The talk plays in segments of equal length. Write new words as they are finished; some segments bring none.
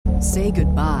Say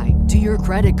goodbye to your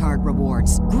credit card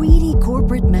rewards. Greedy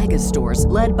corporate mega stores,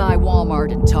 led by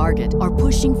Walmart and Target, are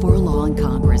pushing for a law in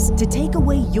Congress to take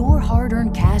away your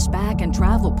hard-earned cash back and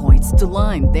travel points to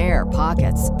line their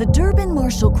pockets. The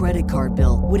Durbin-Marshall credit card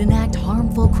bill would enact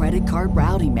harmful credit card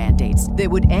routing mandates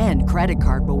that would end credit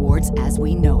card rewards as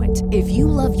we know it. If you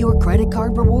love your credit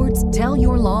card rewards, tell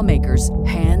your lawmakers,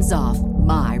 hands off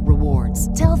my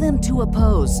rewards. Tell them to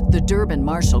oppose the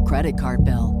Durbin-Marshall credit card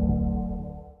bill.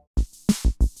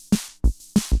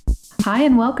 Hi,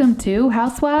 and welcome to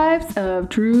Housewives of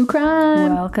True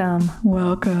Crime.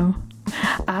 Welcome.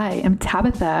 I am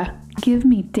Tabitha. Give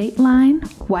me Dateline,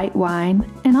 white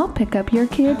wine, and I'll pick up your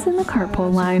kids in the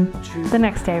carpool line. The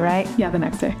next day, right? Yeah, the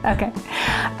next day. Okay.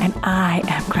 And I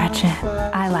am Gretchen.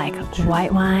 I like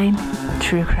white wine,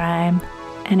 true crime,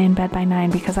 and in bed by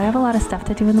 9 because I have a lot of stuff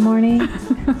to do in the morning.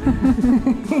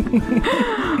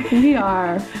 We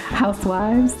are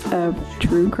Housewives of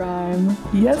True Crime.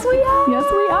 Yes, we are. Yes,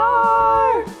 we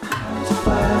are.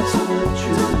 Housewives of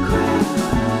True Crime.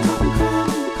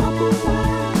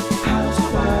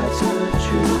 Housewives of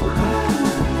True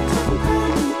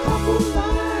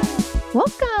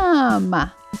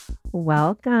Welcome.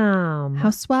 Welcome.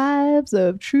 Housewives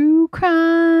of True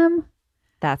Crime.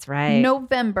 That's right.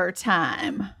 November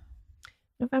time.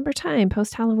 November time,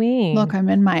 post-Halloween. Look, I'm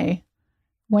in my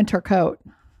winter coat.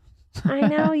 I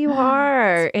know you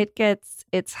are.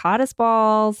 It's hot as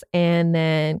balls and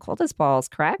then cold as balls,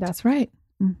 correct? That's right.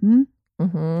 Mm-hmm.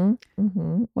 Mm-hmm.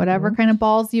 Mm-hmm. Whatever kind of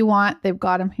balls you want, they've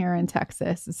got them here in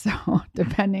Texas. So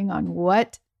depending on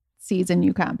what season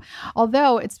you come,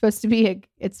 although it's supposed to be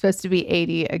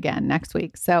 80 again next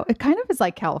week. So it kind of is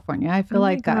like California. I feel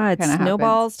like that kind of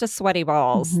snowballs to sweaty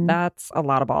balls. Mm-hmm. That's a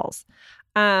lot of balls.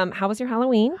 How was your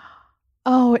Halloween?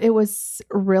 Oh, it was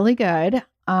really good.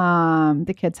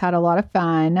 The kids had a lot of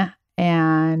fun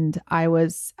and I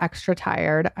was extra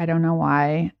tired. I don't know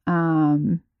why.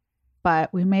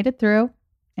 But we made it through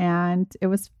and it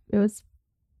was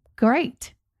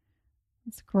great.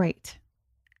 It's great.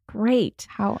 Great.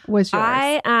 How was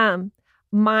yours?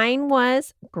 Mine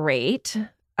was great.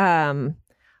 One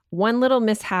little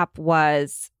mishap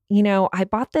was, I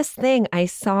bought this thing I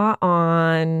saw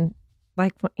on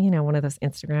one of those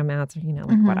Instagram ads or,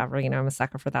 Mm-hmm. whatever, I'm a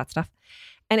sucker for that stuff.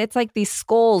 And it's like these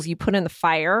skulls you put in the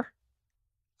fire.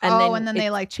 And then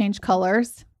they change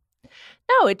colors.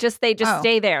 No, they just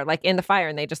stay there in the fire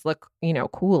and they just look,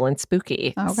 cool and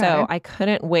spooky. Okay. So I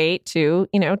couldn't wait to,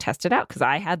 test it out because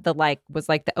I had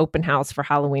the open house for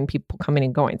Halloween, people coming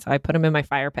and going. So I put them in my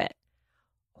fire pit.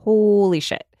 Holy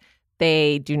shit.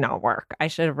 They do not work. I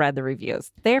should have read the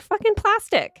reviews. They're fucking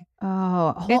plastic.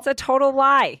 Oh. It's a total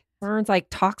lie. Burns like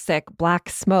toxic black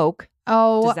smoke.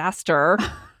 Oh. Disaster.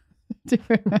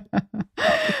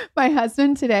 My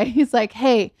husband today, he's like,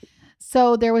 hey,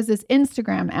 so there was this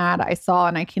Instagram ad I saw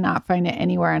and I cannot find it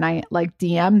anywhere. And I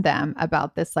DM'd them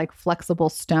about this flexible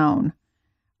stone.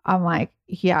 I'm like,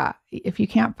 yeah, if you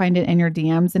can't find it in your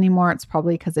DMs anymore, it's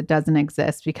probably because it doesn't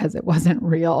exist because it wasn't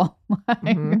real.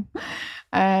 Mm-hmm.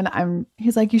 And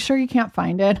he's like, you sure you can't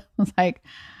find it? I was like,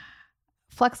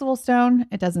 flexible stone,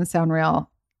 it doesn't sound real.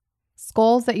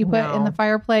 Skulls that you put in the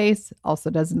fireplace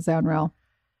also doesn't sound real.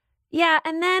 Yeah.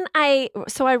 And then I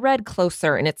read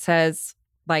closer and it says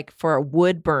for a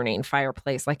wood burning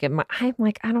fireplace, I'm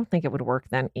like, I don't think it would work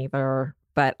then either.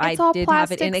 But I did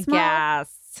have it in a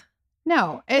gas.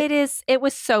 No, it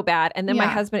was so bad. And then my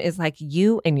husband is like,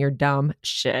 you and your dumb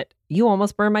shit. You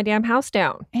almost burned my damn house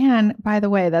down. And by the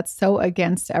way, that's so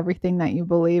against everything that you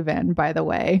believe in, by the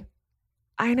way.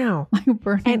 I know.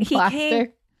 Burning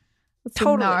plastic. It's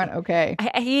totally not okay.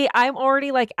 I'm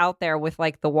already out there with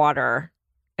the water.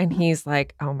 And he's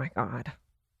like, oh my God.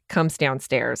 Comes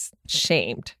downstairs,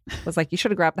 shamed. Was like, you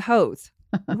should have grabbed the hose.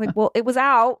 I was like, well, it was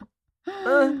out.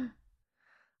 I'm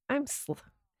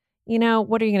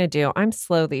what are you going to do? I'm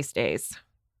slow these days.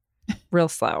 Real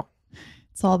slow.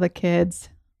 It's all the kids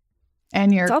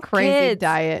and your crazy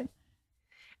diet.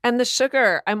 And the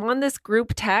sugar. I'm on this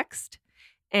group text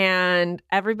and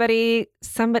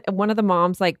one of the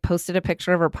moms posted a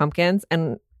picture of her pumpkins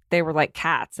and they were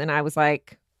cats. And I was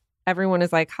like, everyone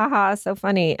is like, haha, so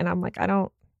funny. And I'm like, I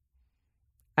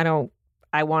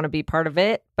want to be part of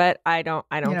it, but I don't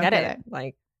get it.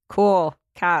 Cool,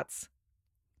 cats,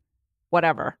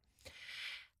 whatever.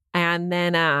 And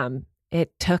then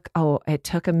it took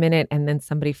a minute and then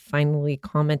somebody finally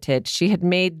commented. She had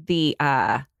made the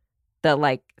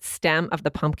stem of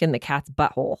the pumpkin the cat's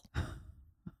butthole.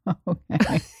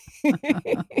 Okay.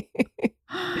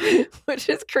 Which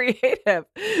is creative.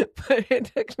 But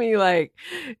it took me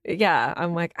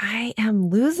I'm like, I am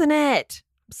losing it.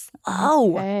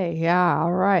 slow. Okay, yeah,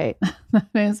 all right. That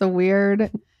is a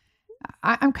weird.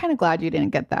 I'm kind of glad you didn't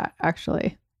get that,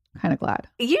 actually. Kind of glad.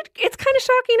 It's kind of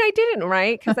shocking I didn't,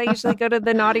 right? Because I usually go to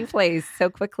the naughty place so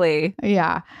quickly.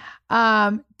 Yeah.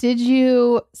 Did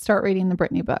you start reading the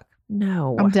Brittany book?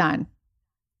 No. I'm done.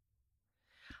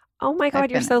 Oh my God,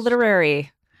 you're so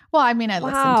literary. Well, I mean, I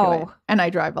listen to it and I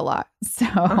drive a lot. So,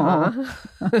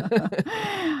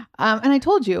 and I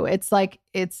told you, it's like,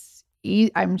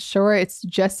 I'm sure it's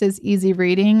just as easy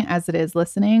reading as it is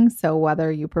listening. So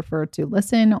whether you prefer to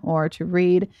listen or to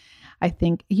read, I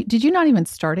think, did you not even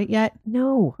start it yet?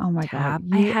 No. Oh my God.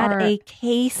 I had a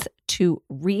case to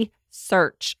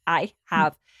research. I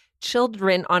have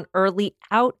children on early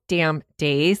out damn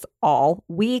days all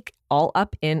week, all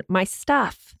up in my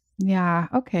stuff. Yeah.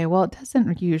 Okay. Well, it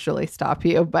doesn't usually stop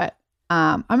you, but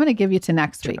I'm going to give you to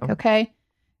next week. Okay.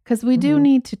 Because we do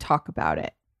need to talk about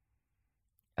it.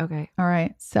 Okay. All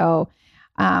right. So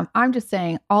I'm just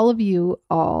saying all of you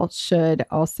all should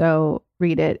also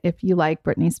read it if you like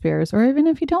Britney Spears or even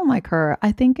if you don't like her.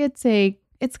 I think it's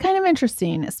kind of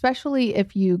interesting, especially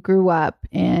if you grew up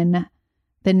in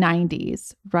the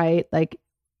 90s, right? Like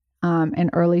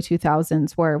in early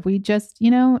 2000s where we just,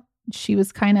 she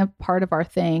was kind of part of our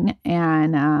thing.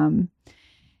 And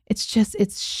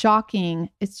it's shocking.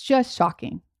 It's just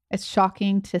shocking. It's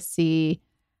shocking to see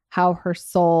how her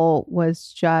soul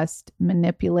was just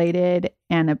manipulated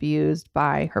and abused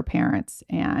by her parents.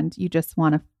 And you just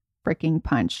want to freaking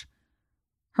punch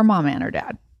her mom and her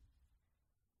dad.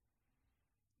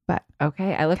 But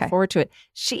okay, I look forward to it.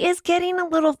 She is getting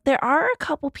there are a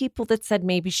couple people that said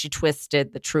maybe she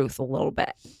twisted the truth a little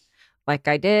bit. Like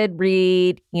I did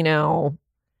read,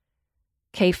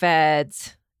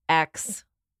 K-Fed's ex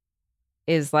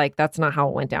is like, that's not how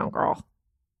it went down, girl.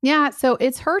 Yeah, so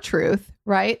it's her truth,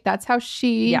 right? That's how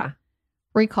she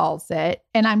recalls it.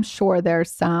 And I'm sure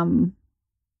there's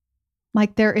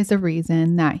there is a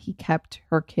reason that he kept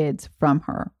her kids from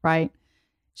her, right?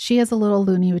 She has a little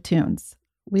Looney Tunes.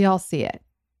 We all see it.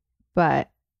 But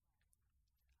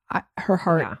her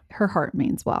heart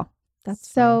means well. That's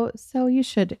so you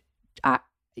should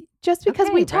just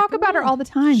because we talk about her all the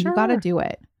time, you got to do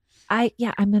it. I'm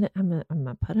gonna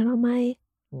put it on my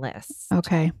list.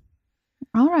 Okay.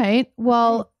 All right.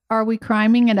 Well, are we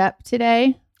criming it up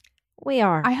today? We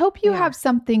are. I hope you have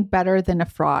something better than a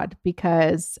fraud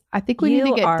because I think we need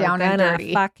to get down and dirty. You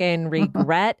are gonna fucking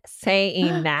regret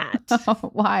saying that.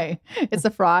 Why? It's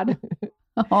a fraud.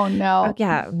 Oh no. Oh,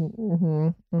 yeah.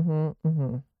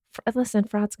 Listen,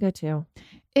 fraud's good too.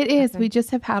 It is. We just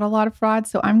have had a lot of fraud,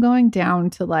 so I'm going down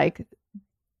to like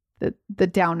the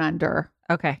down under.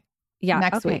 Okay. Yeah.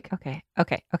 Next week. Okay.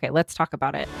 Let's talk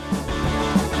about it.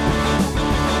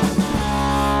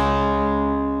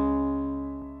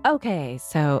 Okay,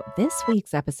 so this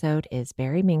week's episode is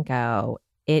Barry Minkow.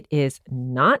 It is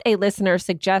not a listener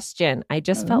suggestion. I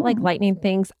just felt like lightening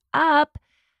things up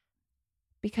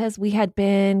because we had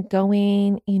been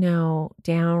going,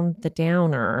 down the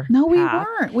downer. No,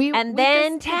 path. we weren't.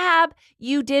 Then Tab,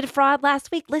 you did fraud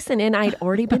last week. Listen, and I'd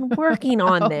already been working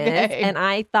on this, and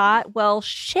I thought, well,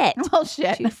 shit.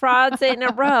 2 frauds in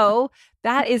a row.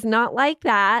 That is not like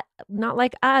that, not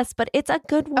like us, but it's a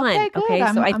good one. Okay,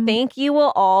 good. So I think you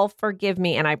will all forgive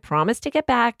me. And I promise to get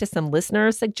back to some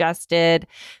listener suggested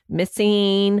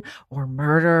missing or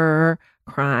murder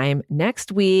crime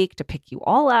next week to pick you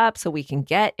all up so we can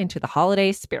get into the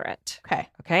holiday spirit.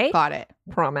 Okay. Got it.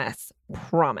 Promise.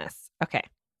 Okay.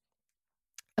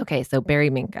 So Barry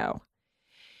Minkow.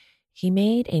 He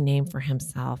made a name for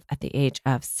himself at the age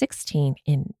of 16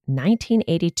 in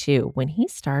 1982 when he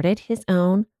started his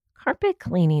own carpet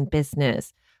cleaning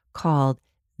business called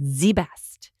The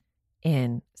Best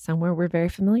in somewhere we're very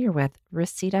familiar with,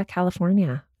 Reseda,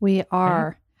 California. We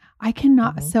are. I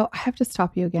cannot. So I have to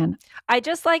stop you again. I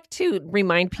just like to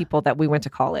remind people that we went to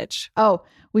college. Oh,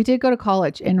 we did go to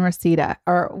college in Reseda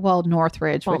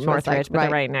Northridge. Well, Northridge, but they're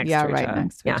right next to each other. Yeah, right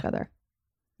next to each other.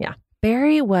 Yeah.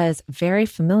 Barry was very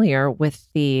familiar with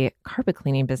the carpet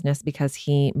cleaning business because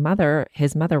his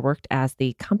mother worked as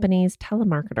the company's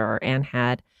telemarketer and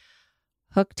had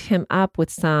hooked him up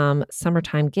with some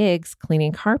summertime gigs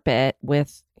cleaning carpet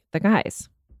with the guys.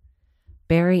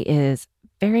 Barry is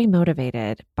very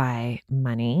motivated by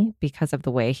money because of the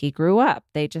way he grew up.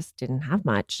 They just didn't have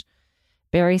much.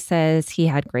 Barry says he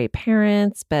had great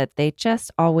parents, but they just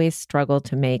always struggled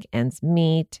to make ends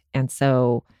meet. And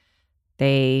so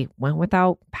they went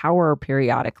without power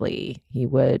periodically. He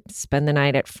would spend the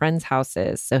night at friends'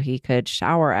 houses so he could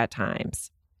shower at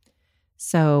times.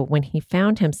 So when he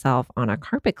found himself on a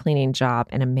carpet cleaning job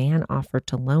and a man offered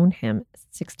to loan him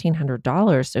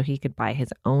 $1,600 so he could buy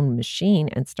his own machine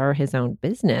and start his own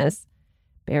business,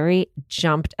 Barry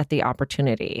jumped at the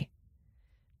opportunity.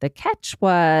 The catch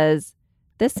was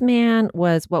this man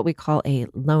was what we call a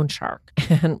loan shark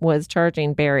and was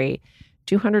charging Barry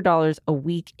 $200 a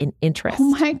week in interest. Oh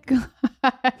my God.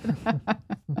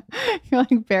 You're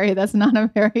like, Barry, that's not a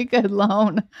very good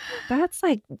loan. That's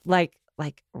like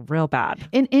real bad.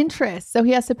 In interest. So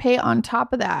he has to pay on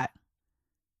top of that.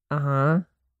 Uh-huh.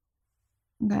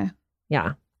 Okay.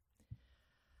 Yeah.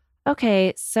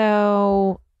 Okay,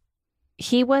 so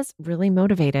he was really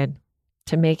motivated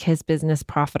to make his business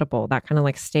profitable. That kind of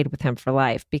like stayed with him for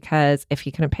life, because if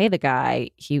he couldn't pay the guy,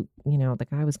 the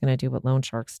guy was going to do what loan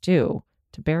sharks do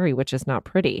to Barry, which is not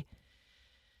pretty.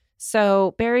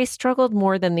 So Barry struggled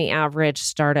more than the average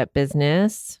startup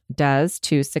business does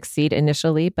to succeed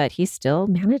initially, but he still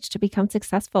managed to become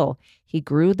successful. He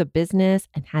grew the business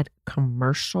and had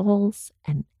commercials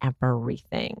and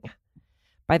everything.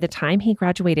 By the time he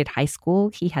graduated high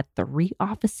school, he had 3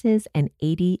 offices and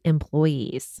 80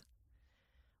 employees.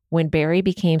 When Barry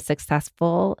became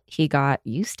successful, he got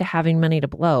used to having money to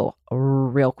blow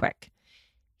real quick.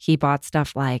 He bought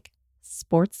stuff like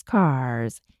sports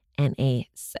cars and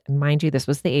mind you, this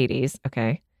was the 80s,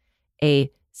 okay,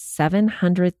 a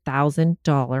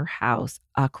 $700,000 house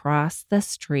across the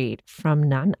street from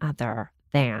none other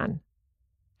than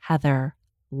Heather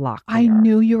Locklear. I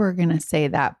knew you were going to say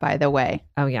that, by the way.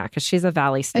 Oh, yeah, because she's a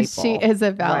Valley staple. She is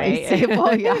a Valley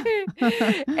staple, yeah.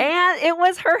 And it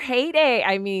was her heyday.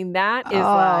 I mean, that is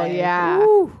yeah.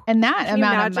 Woo. And that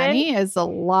amount of money is a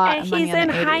lot and of money he's in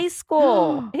high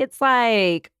school. It's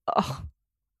like, oh,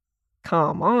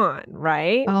 come on,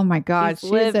 right? Oh, my God.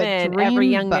 She's living every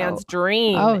young man's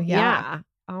dream. Oh, yeah.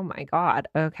 Oh, my God.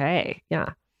 Okay.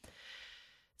 Yeah.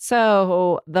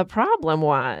 So the problem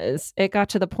was it got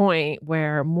to the point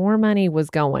where more money was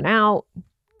going out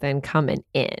than coming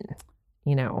in.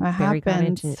 Barry got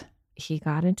into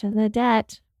the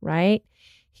debt, right?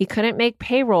 He couldn't make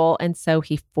payroll, and so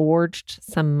he forged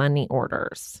some money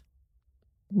orders.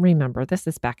 Remember, this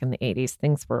is back in the 80s.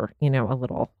 Things were, a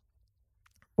little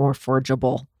more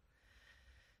forgeable.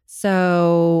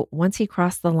 So once he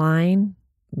crossed the line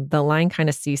kind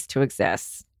of ceased to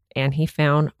exist. And he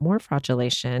found more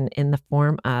fraudulation in the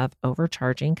form of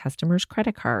overcharging customers'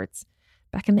 credit cards.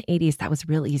 Back in the 80s, that was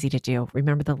real easy to do.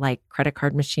 Remember the credit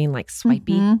card machine,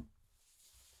 swipey? Mm-hmm.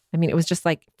 I mean, it was just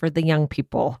for the young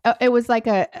people. It was like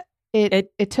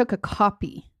it took a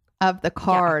copy of the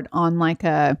card on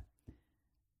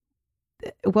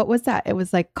what was that? It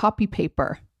was like copy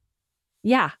paper.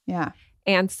 Yeah. Yeah.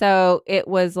 And so it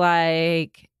was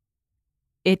it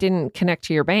didn't connect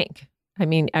to your bank. I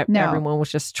mean, everyone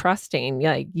was just trusting.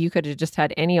 You could have just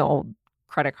had any old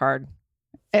credit card.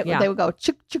 They would go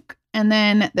chuk chuk, and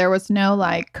then there was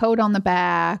no code on the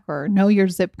back or know your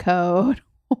zip code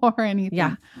or anything.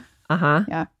 Yeah. Uh-huh.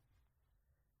 Yeah.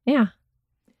 Yeah.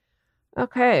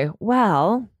 Okay.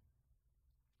 Well,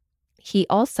 he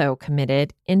also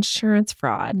committed insurance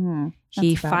fraud.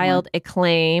 He filed a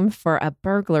claim for a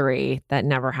burglary that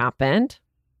never happened.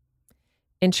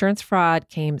 Insurance fraud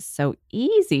came so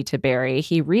easy to Barry,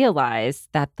 he realized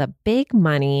that the big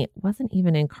money wasn't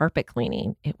even in carpet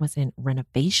cleaning. It was in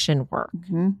renovation work.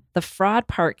 Mm-hmm. The fraud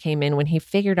part came in when he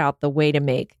figured out the way to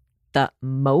make the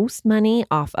most money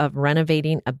off of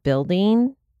renovating a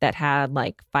building that had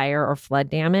fire or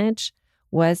flood damage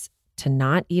was to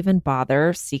not even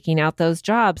bother seeking out those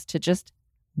jobs, to just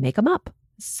make them up.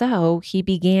 So he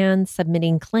began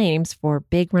submitting claims for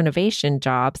big renovation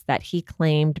jobs that he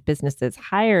claimed businesses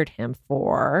hired him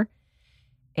for.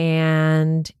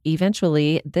 And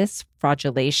eventually this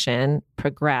fraudulation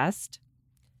progressed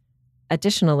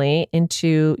additionally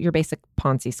into your basic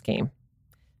Ponzi scheme.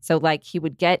 So he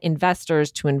would get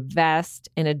investors to invest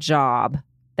in a job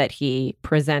that he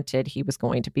presented he was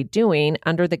going to be doing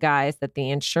under the guise that the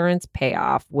insurance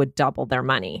payoff would double their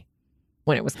money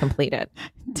when it was completed.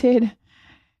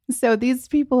 So these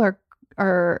people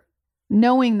are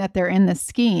knowing that they're in the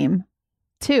scheme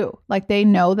too. They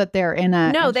know that they're in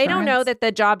a No, they don't know that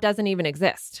the job doesn't even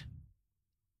exist.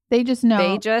 They just know.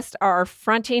 They just are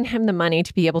fronting him the money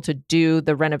to be able to do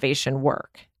the renovation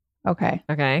work. Okay.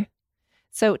 Okay.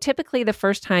 So typically the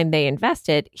first time they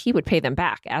invested, he would pay them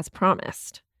back as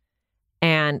promised.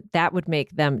 And that would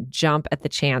make them jump at the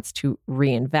chance to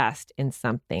reinvest in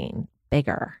something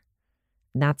bigger.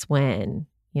 And that's when,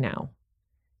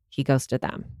 he ghosted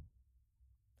them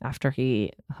after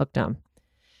he hooked them.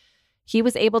 He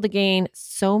was able to gain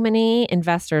so many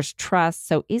investors' trust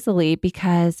so easily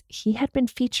because he had been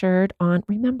featured on,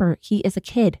 remember, he is a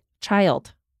kid.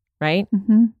 child, right?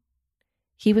 Mm-hmm.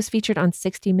 He was featured on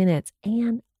 60 Minutes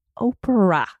and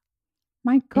Oprah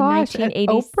My gosh. in And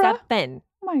Oprah? 1987.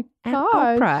 My And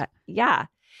gosh. Oprah. Yeah.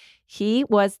 He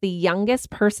was the youngest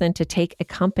person to take a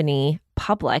company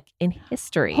public in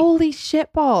history. Holy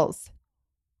shit balls.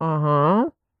 Uh-huh.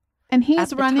 And he's At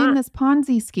the running time- this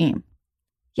Ponzi scheme.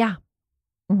 Yeah.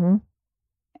 Mm-hmm.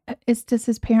 Does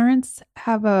his parents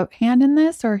have a hand in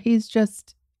this, or he's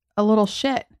just a little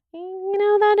shit? You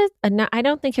know, that is, no, I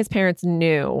don't think his parents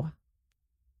knew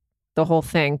the whole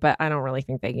thing, but I don't really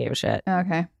think they gave a shit.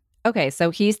 Okay. Okay, so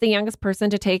he's the youngest person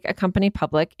to take a company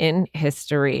public in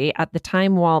history at the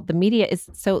time, while the media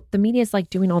is like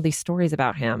doing all these stories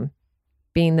about him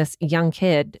being this young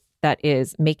kid that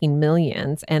is making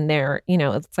millions, and they're, you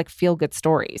know, it's like feel good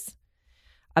stories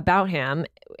about him,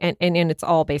 and it's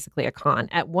all basically a con.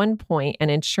 At one point, an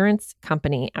insurance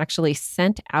company actually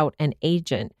sent out an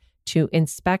agent to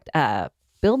inspect a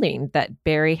building that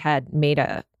Barry had made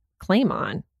a claim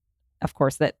on. Of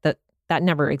course, that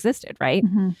never existed, right?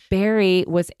 Mm-hmm. Barry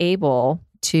was able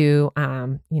to,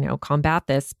 combat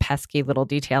this pesky little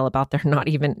detail about there not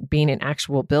even being an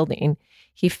actual building.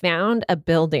 He found a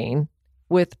building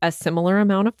with a similar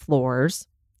amount of floors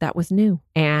that was new.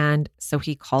 And so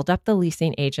he called up the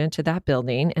leasing agent to that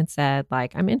building and said,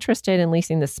 like, I'm interested in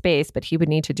leasing the space, but he would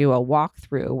need to do a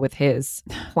walkthrough with his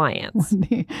clients.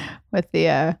 with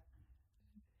the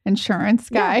insurance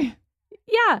guy.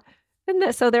 Yeah.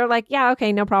 And so they're like, yeah,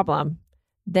 okay, no problem.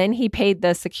 Then he paid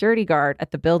the security guard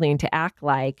at the building to act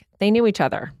like they knew each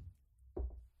other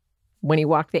when he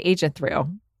walked the agent through,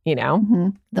 Mm-hmm.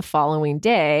 the following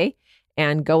day,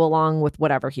 and go along with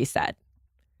whatever he said.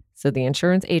 So the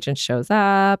insurance agent shows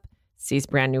up, sees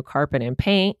brand new carpet and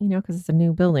paint, because it's a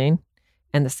new building.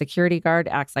 And the security guard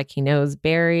acts like he knows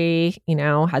Barry,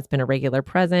 has been a regular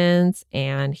presence.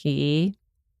 And he,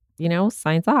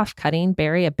 signs off, cutting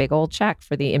Barry a big old check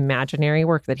for the imaginary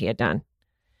work that he had done.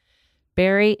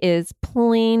 Barry is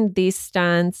pulling these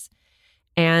stunts.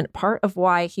 And part of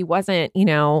why he wasn't,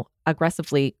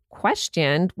 aggressively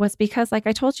questioned was because, like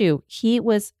I told you,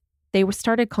 they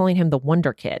started calling him the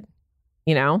Wonder Kid,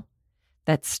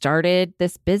 that started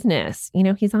this business.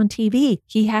 He's on TV.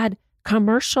 He had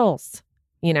commercials,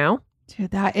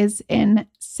 Dude, that is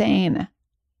insane.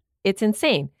 It's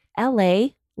insane. LA,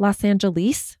 Los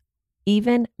Angeles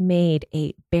even made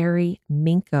a Barry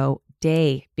Minkow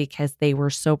Day because they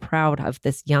were so proud of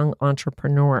this young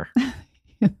entrepreneur.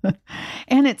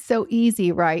 And it's so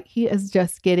easy, right? He is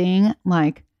just getting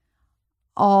like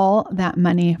all that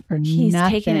money for He's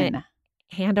nothing. taking it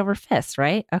hand over fist,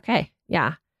 right? Okay.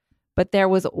 Yeah. But there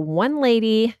was one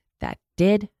lady that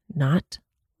did not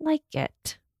like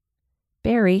it.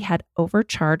 Barry had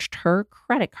overcharged her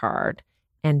credit card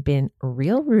and been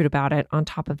real rude about it on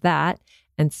top of that.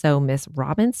 And so Miss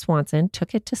Robin Swanson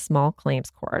took it to small claims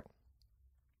court.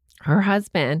 Her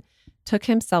husband took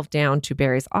himself down to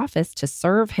Barry's office to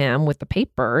serve him with the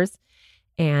papers,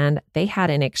 and they had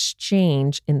an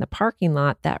exchange in the parking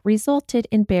lot that resulted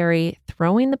in Barry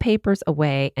throwing the papers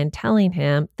away and telling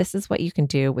him, this is what you can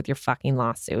do with your fucking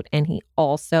lawsuit. And he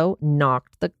also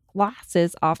knocked the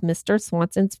glasses off Mr.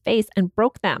 Swanson's face and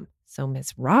broke them. So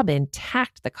Miss Robin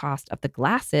tacked the cost of the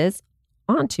glasses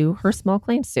onto her small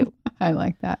claims suit. I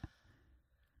like that.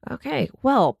 Okay.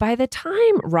 Well, by the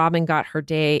time Robin got her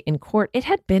day in court, it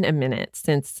had been a minute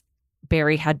since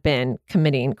Barry had been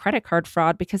committing credit card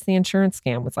fraud because the insurance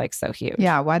scam was like so huge.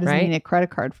 Yeah. Why doesn't he need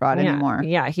credit card fraud anymore?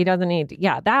 Yeah. He doesn't need.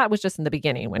 Yeah. That was just in the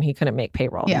beginning when he couldn't make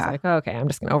payroll. Yeah. He's like, oh, okay, I'm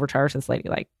just going to overcharge this lady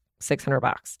like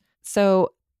 $600.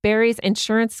 So Barry's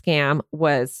insurance scam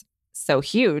was so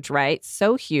huge, right?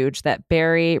 So huge that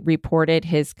Barry reported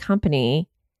his company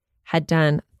had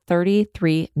done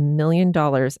 $33 million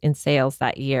in sales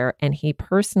that year. And he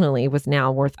personally was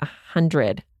now worth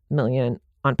 $100 million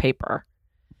on paper.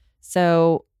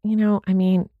 So, he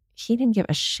didn't give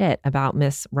a shit about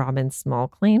Miss Robin's small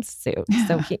claims suit.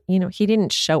 So he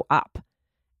didn't show up,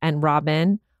 and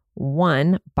Robin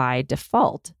won by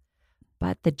default,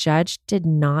 but the judge did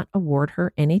not award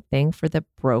her anything for the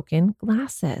broken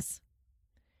glasses.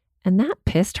 And that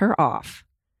pissed her off.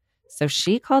 So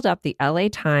she called up the LA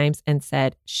Times and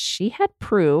said she had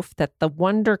proof that the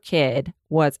Wonder Kid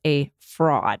was a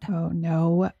fraud. Oh,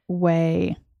 no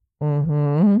way.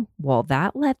 Mm-hmm. Well,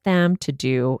 that led them to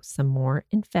do some more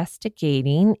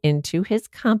investigating into his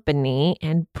company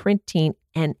and printing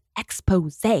an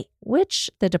expose,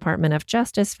 which the Department of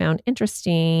Justice found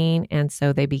interesting. And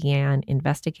so they began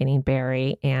investigating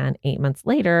Barry. And 8 months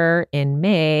later, in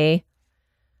May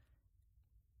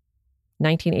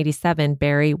 1987,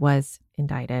 Barry was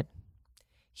indicted.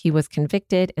 He was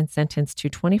convicted and sentenced to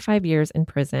 25 years in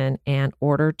prison and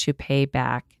ordered to pay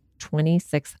back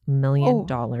 $26 million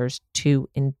to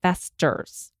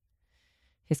investors.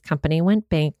 His company went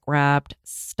bankrupt,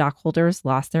 stockholders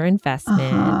lost their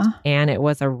investment, and it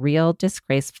was a real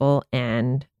disgraceful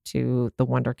end to the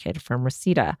Wonder Kid from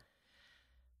Reseda.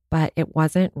 But it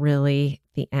wasn't really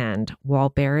the end. While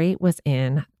Barry was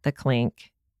in the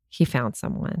clink, he found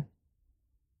someone.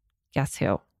 Guess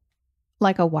who?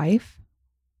 Like a wife?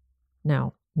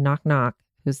 No. Knock, knock.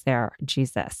 Who's there?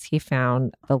 Jesus. He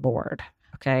found the Lord.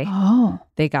 Okay. Oh.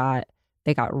 They got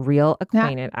real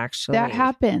acquainted, actually. That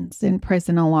happens in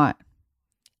prison a lot.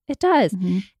 It does.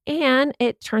 Mm-hmm. And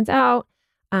it turns out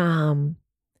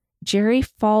Jerry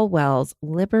Falwell's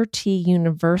Liberty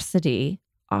University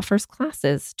offers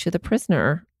classes to the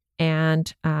prisoner.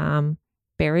 And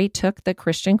Barry took the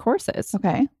Christian courses.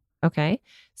 Okay.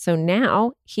 So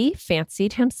now he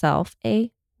fancied himself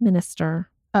a minister.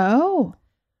 Oh.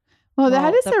 Well,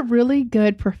 that is a really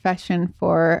good profession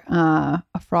for a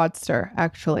fraudster,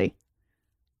 actually.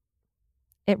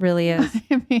 It really is.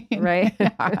 I mean, right?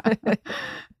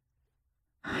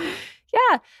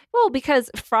 Yeah. Well, because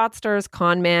fraudsters,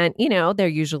 con men, they're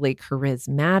usually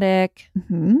charismatic,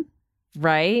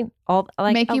 right?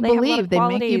 Make you believe. They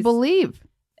make you believe.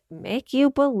 Make you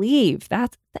believe.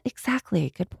 That's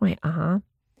exactly. Good point.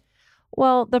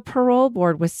 Well, the parole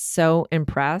board was so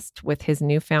impressed with his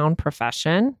newfound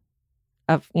profession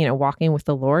of, walking with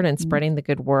the Lord and spreading the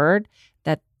good word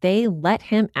that they let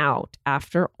him out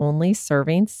after only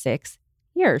serving 6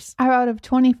 years. Out of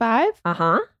 25?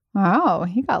 Wow,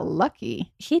 he got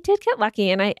lucky. He did get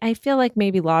lucky. And I feel like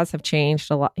maybe laws have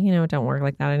changed a lot. Don't work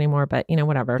like that anymore. But,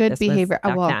 whatever. Good behavior.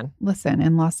 Listen,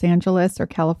 in Los Angeles or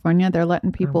California, they're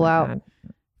letting people out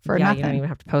for nothing. You don't even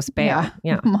have to post bail.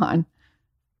 Yeah. Come on.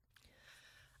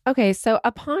 Okay, so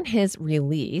upon his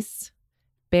release,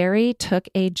 Barry took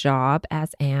a job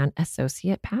as an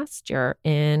associate pastor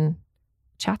in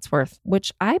Chatsworth,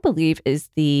 which I believe is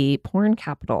the porn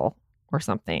capital or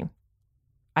something.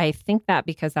 I think that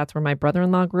because that's where my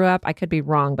brother-in-law grew up. I could be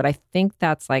wrong, but I think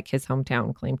that's like his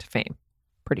hometown claim to fame.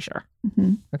 Pretty sure.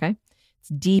 Okay. It's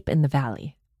deep in the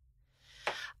valley.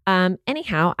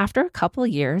 Anyhow, after a couple of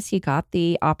years, he got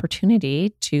the opportunity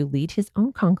to lead his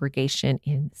own congregation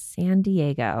in San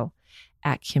Diego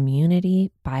at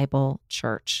Community Bible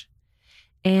Church.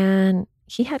 And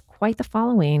he had quite the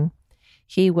following.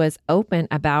 He was open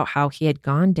about how he had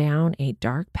gone down a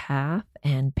dark path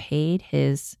and paid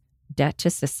his debt to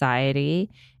society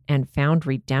and found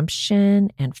redemption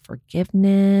and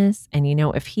forgiveness. And,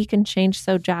 if he can change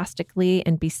so drastically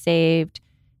and be saved,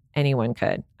 anyone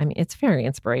could. I mean, it's very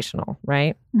inspirational,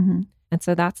 right? And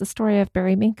so that's the story of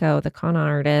Barry Minkow, the con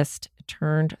artist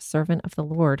turned servant of the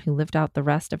Lord who lived out the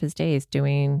rest of his days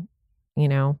doing,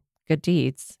 good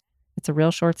deeds. It's a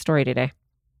real short story today.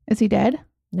 Is he dead?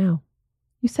 No.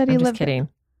 You said he I'm lived. Just kidding.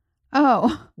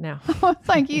 Oh. No. It's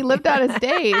like he lived out his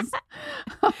days.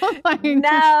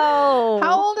 No.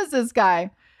 How old is this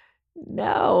guy?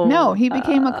 No, he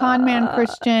became a con man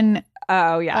Christian.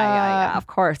 Oh, yeah. Of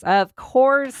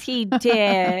course he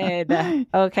did.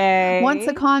 Okay. Once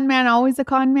a con man, always a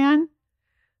con man?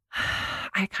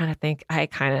 I kind of think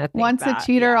once that, a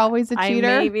cheater, always a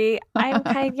cheater?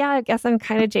 I guess I'm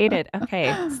kind of jaded.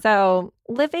 Okay. So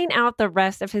living out the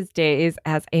rest of his days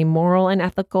as a moral and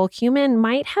ethical human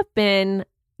might have been...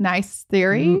 Nice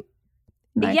theory.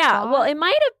 Nice thought. Well, it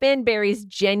might have been Barry's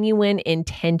genuine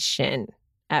intention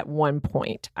at one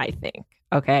point, I think.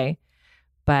 Okay.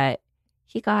 But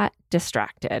he got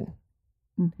distracted.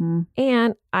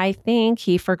 And I think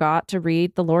he forgot to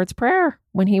read the Lord's Prayer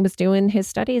when he was doing his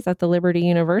studies at the Liberty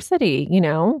University,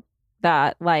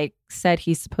 that said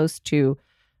he's supposed to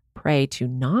pray to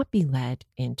not be led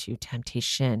into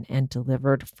temptation and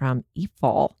delivered from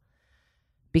evil.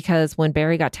 Because when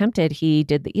Barry got tempted, he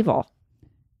did the evil.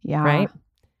 Yeah. Right?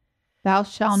 Thou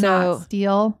shalt not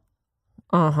steal.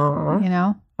 That's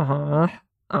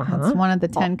one of the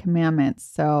 10 commandments.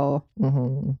 So, I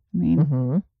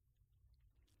mean,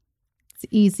 it's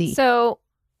easy. So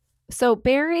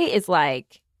Barry is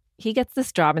he gets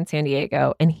this job in San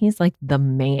Diego and he's like the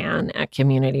man at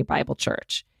Community Bible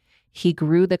Church. He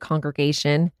grew the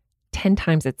congregation 10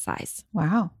 times its size.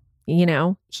 Wow.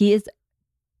 He is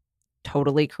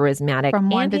totally charismatic. From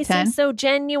 1 to 10? He seems so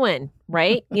genuine,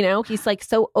 right? He's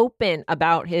so open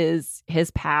about his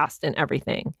past and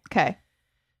everything.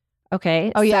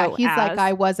 Okay. Oh, yeah. He's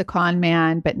I was a con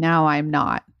man, but now I'm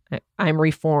not. I'm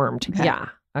reformed. Okay. Yeah.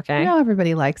 Okay.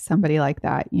 Everybody likes somebody like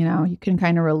that. You can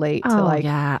kind of relate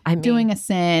to doing a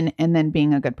sin and then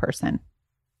being a good person.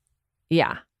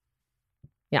 Yeah.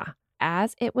 Yeah.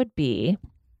 As it would be,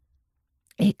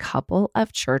 a couple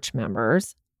of church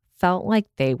members felt like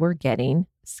they were getting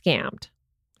scammed.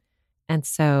 And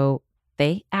so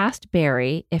they asked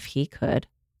Barry if he could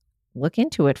look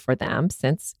into it for them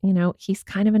since, he's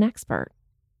kind of an expert.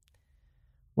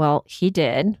 Well, he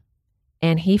did.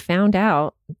 And he found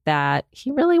out that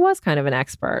he really was kind of an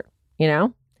expert,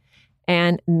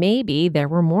 and maybe there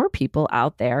were more people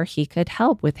out there he could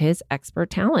help with his expert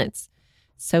talents.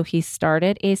 So he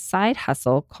started a side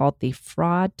hustle called the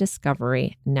Fraud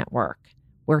Discovery Network,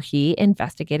 where he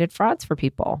investigated frauds for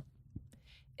people.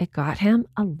 It got him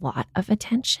a lot of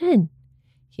attention.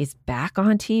 He's back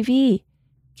on TV,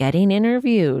 getting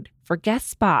interviewed for guest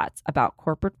spots about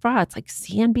corporate frauds like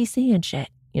CNBC and shit,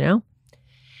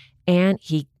 And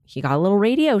he got a little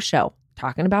radio show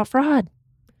talking about fraud.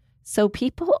 So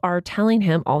people are telling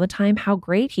him all the time how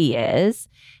great he is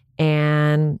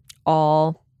and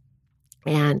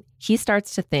he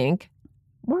starts to think,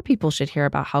 more people should hear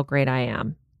about how great I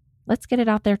am. Let's get it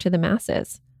out there to the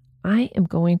masses. I am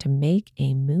going to make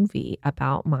a movie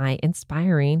about my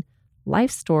inspiring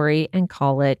life story and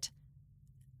call it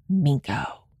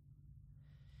Minkow.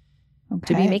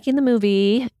 Okay. To be making the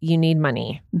movie, you need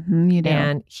money. You do.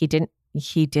 And he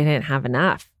didn't have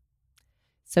enough.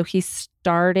 So he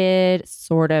started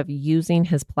sort of using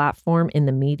his platform in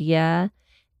the media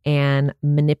and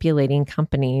manipulating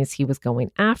companies he was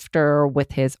going after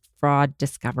with his Fraud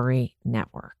Discovery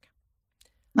Network.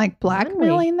 Like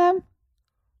blackmailing them?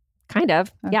 Kind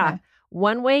of, Okay. yeah.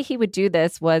 One way he would do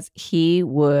this was he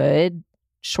would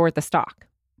short the stock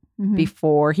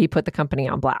before he put the company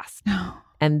on blast.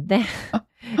 And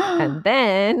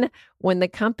then when the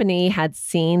company had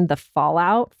seen the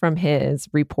fallout from his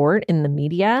report in the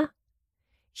media,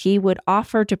 he would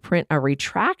offer to print a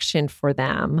retraction for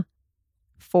them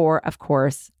for, of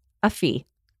course, a fee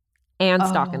and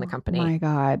stock in the company. Oh my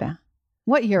God.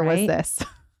 What year was Right? this?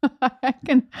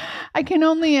 I can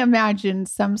only imagine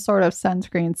some sort of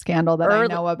sunscreen scandal that I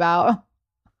know about.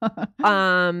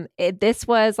 This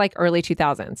was like early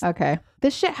 2000s. Okay.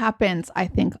 This shit happens, I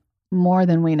think, more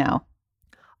than we know.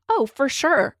 Oh, for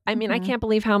sure. I mean, I can't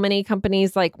believe how many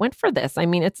companies went for this. I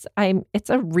mean, it's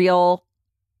a real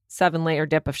 7-layer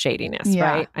dip of shadiness,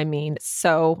 right? I mean,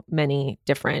 so many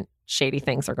different shady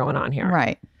things are going on here.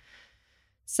 Right.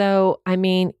 So, I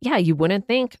mean, yeah, you wouldn't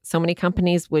think so many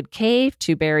companies would cave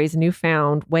to Barry's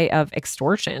newfound way of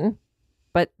extortion,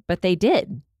 but they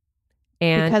did.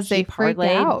 And because they freaked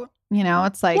out.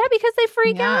 It's like, yeah, because they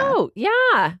freak out.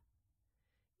 Yeah.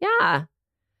 Yeah.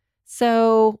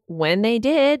 So when they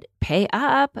did pay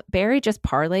up, Barry just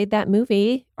parlayed that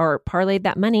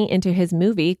money into his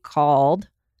movie called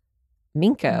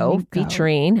Minkow,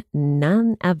 featuring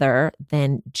none other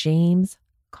than James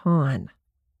Caan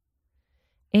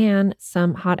and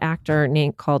some hot actor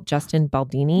called Justin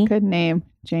Baldini. good name.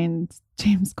 James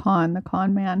Caan, the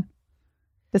con man.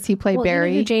 Does he play Barry?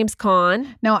 You know who James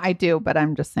Caan? No, I do, but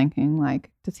I'm just thinking,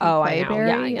 does he play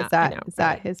Barry? Yeah, is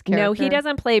that his character? No, he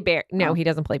doesn't play Barry. No, he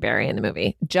doesn't play Barry in the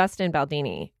movie. Justin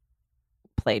Baldini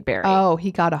played Barry. Oh,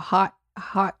 he got a hot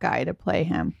guy to play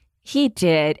him. He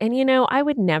did. And, I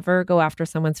would never go after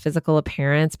someone's physical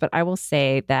appearance, but I will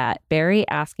say that Barry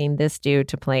asking this dude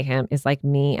to play him is like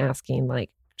me asking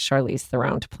Charlize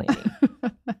Theron to play me.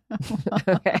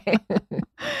 Okay.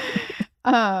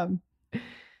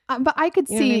 But I could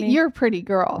see you're a pretty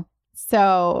girl.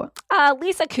 So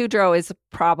Lisa Kudrow is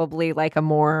probably a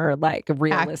more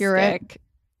realistic. Accurate.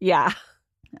 Yeah.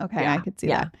 Okay, Yeah. I could see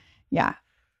that. Yeah.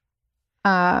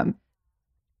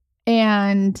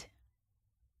 And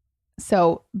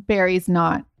so Barry's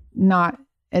not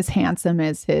as handsome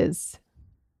as his.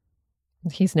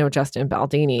 He's no Justin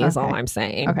Baldini is all Okay. I'm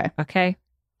saying. Okay.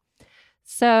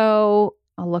 So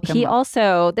I'll look him he up.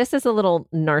 also, this is a little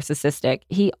narcissistic.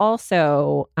 He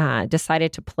also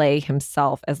decided to play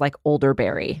himself as older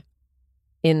Barry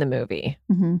in the movie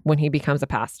when he becomes a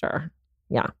pastor.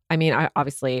 Yeah. I mean,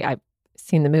 I've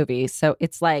seen the movie. So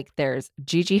it's there's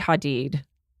Gigi Hadid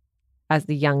as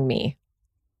the young me.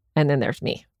 And then there's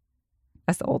me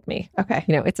as the old me. Okay.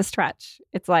 It's a stretch.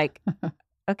 It's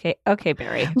okay,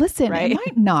 Barry. Listen, right? it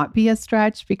might not be a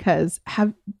stretch because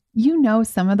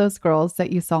some of those girls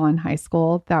that you saw in high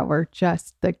school that were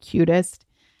just the cutest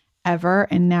ever,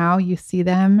 and now you see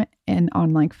them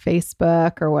on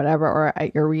Facebook or whatever, or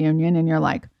at your reunion, and you're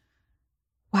like,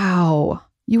 wow,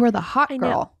 you were the hot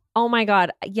girl. Oh my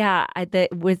God. Yeah.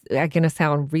 That was going to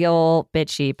sound real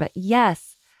bitchy, but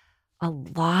yes, a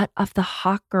lot of the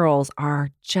hot girls are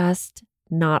just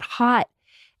not hot,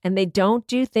 and they don't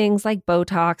do things like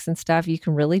Botox and stuff. You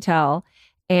can really tell.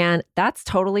 And that's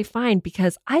totally fine,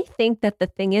 because I think that the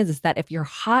thing is that if you're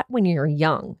hot when you're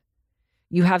young,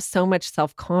 you have so much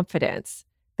self-confidence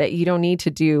that you don't need to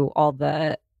do all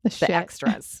the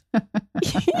extras.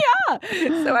 Yeah.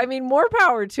 So, I mean, more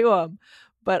power to them.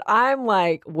 But I'm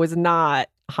like, was not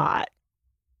hot.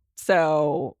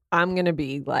 So I'm going to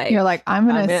be like, you're like, I'm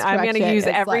going to use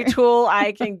every tool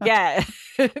I can get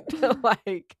to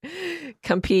like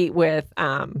compete with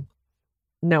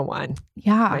no one.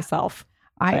 Yeah. Myself.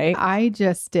 Right? I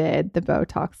just did the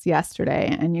Botox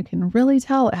yesterday, and you can really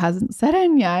tell it hasn't set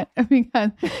in yet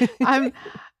because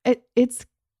it's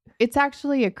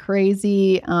actually a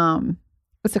crazy,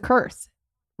 it's a curse,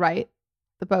 right?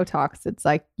 The Botox, it's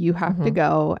like you have to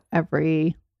go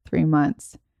every 3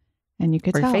 months, and you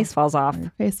could tell your face falls off.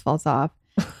 Your face falls off.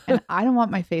 And I don't want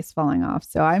my face falling off.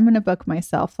 So I'm going to book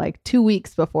myself like 2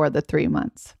 weeks before the 3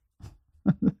 months.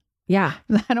 Yeah.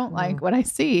 I don't like what I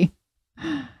see.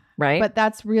 Right. But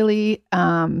that's really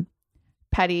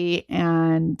petty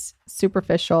and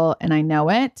superficial, and I know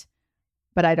it,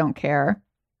 but I don't care.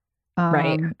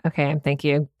 Right. Okay. And thank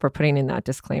you for putting in that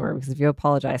disclaimer, because if you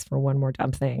apologize for one more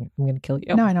dumb thing, I'm going to kill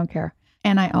you. No, I don't care.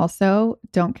 And I also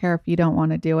don't care if you don't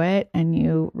want to do it and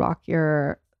you rock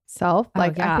yourself.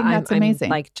 Like, I think that's amazing.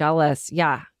 I'm like jealous.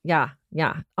 Yeah.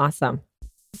 Awesome.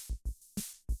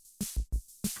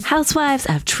 Housewives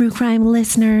of True Crime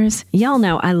listeners, y'all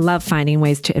know I love finding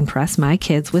ways to impress my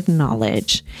kids with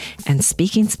knowledge. And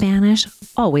speaking Spanish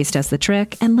always does the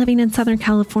trick, and living in Southern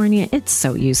California, it's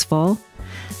so useful.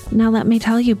 Now let me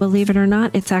tell you, believe it or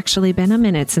not, it's actually been a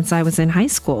minute since I was in high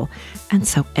school. And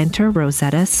so enter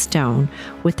Rosetta Stone.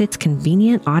 With its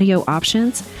convenient audio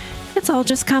options, it's all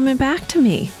just coming back to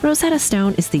me. Rosetta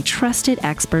Stone is the trusted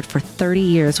expert for 30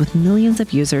 years with millions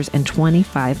of users and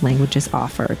 25 languages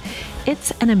offered.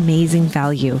 It's an amazing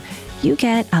value. You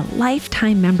get a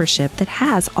lifetime membership that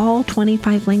has all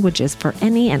 25 languages for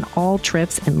any and all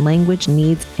trips and language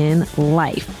needs in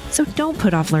life. So don't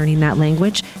put off learning that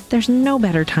language. There's no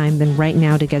better time than right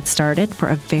now to get started. For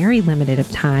a very limited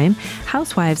time,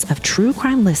 Housewives of True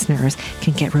Crime listeners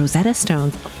can get Rosetta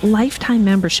Stone's lifetime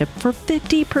membership for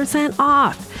 50%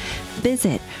 off.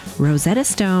 Visit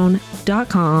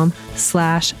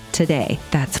rosettastone.com/today.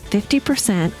 That's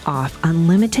 50% off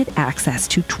unlimited access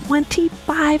to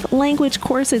 25 language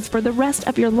courses for the rest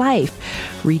of your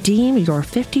life. Redeem your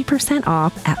 50%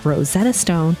 off at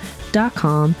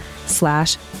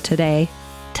rosettastone.com/today.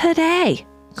 Today.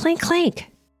 Clink, clink.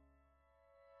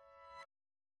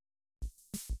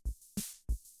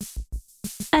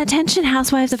 Attention,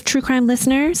 Housewives of True Crime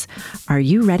listeners. Are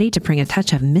you ready to bring a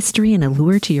touch of mystery and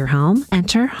allure to your home?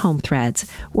 Enter Home Threads,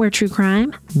 where true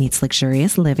crime meets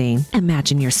luxurious living.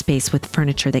 Imagine your space with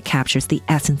furniture that captures the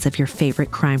essence of your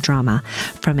favorite crime drama.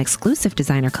 From exclusive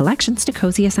designer collections to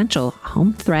cozy essential,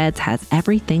 Home Threads has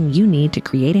everything you need to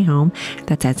create a home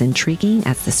that's as intriguing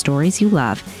as the stories you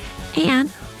love.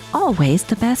 And always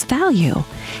the best value.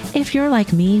 If you're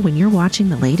like me, when you're watching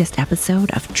the latest episode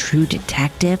of True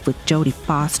Detective with Jodie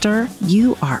Foster,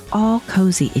 you are all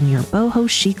cozy in your boho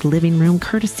chic living room,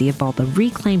 courtesy of all the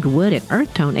reclaimed wood and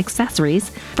earth tone accessories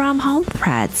from Home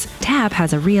Threads. Tab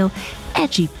has a real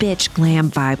edgy bitch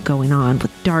glam vibe going on,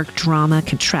 with dark drama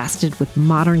contrasted with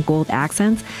modern gold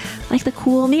accents, like the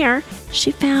cool mirror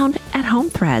she found at Home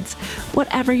Threads.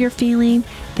 Whatever you're feeling,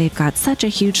 they've got such a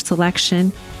huge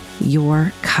selection.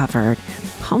 You're covered.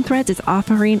 Home Threads is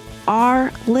offering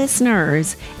our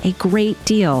listeners a great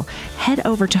deal. Head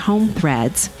over to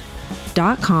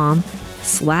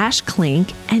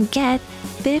homethreads.com/clink and get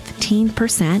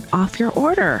 15% off your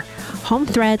order.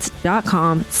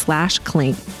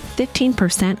 homethreads.com/clink.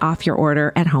 15% off your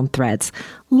order at Home Threads.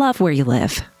 Love where you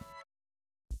live.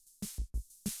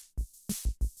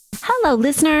 Hello,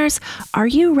 listeners. Are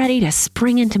you ready to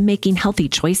spring into making healthy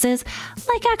choices?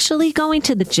 Like actually going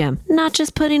to the gym, not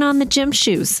just putting on the gym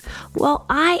shoes? Well,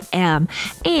 I am.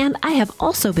 And I have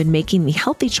also been making the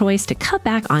healthy choice to cut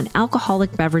back on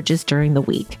alcoholic beverages during the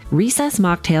week. Recess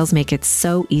mocktails make it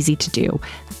so easy to do.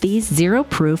 These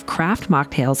zero-proof craft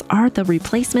mocktails are the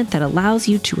replacement that allows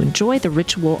you to enjoy the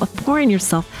ritual of pouring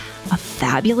yourself a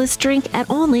fabulous drink at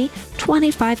only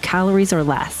 25 calories or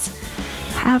less.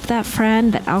 Have that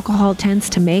friend that alcohol tends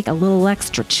to make a little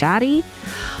extra chatty?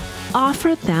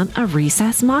 Offer them a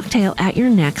recess mocktail at your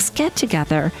next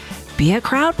get-together. Be a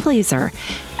crowd pleaser.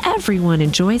 Everyone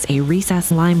enjoys a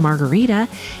recess lime margarita.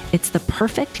 It's the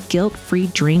perfect guilt-free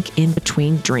drink in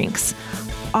between drinks.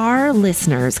 Our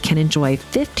listeners can enjoy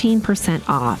 15%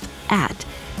 off at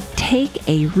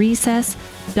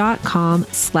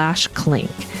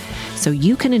takearecess.com/clink. So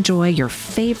you can enjoy your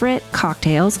favorite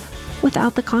cocktails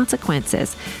without the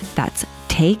consequences. That's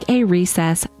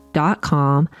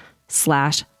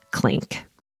takearecess.com/clink.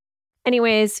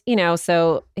 Anyways,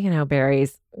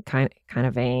 berries, kind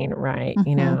of vain, right?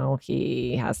 You know,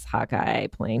 he has Hawkeye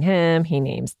playing him. He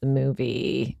names the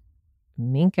movie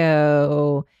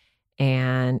Minkow.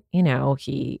 And, you know,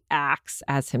 he acts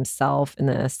as himself in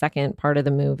the second part of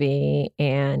the movie.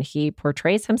 And he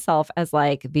portrays himself as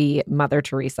like the Mother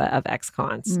Teresa of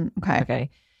ex-cons. Okay.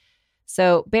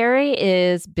 So Barry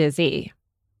is busy,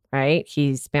 right?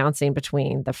 He's bouncing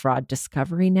between the Fraud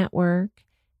Discovery Network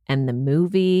and the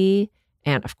movie.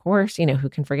 And of course, you know, who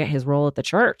can forget his role at the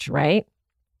church, right?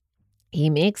 He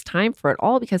makes time for it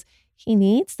all because he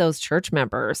needs those church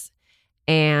members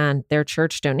and their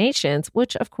church donations,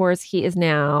 which of course he is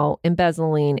now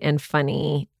embezzling and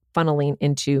funneling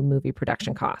into movie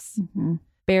production costs.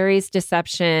 Barry's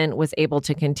deception was able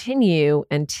to continue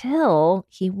until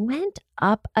he went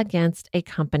up against a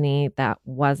company that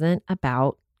wasn't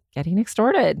about getting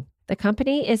extorted. The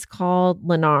company is called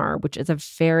Lennar, which is a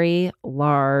very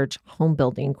large home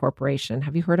building corporation.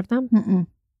 Have you heard of them?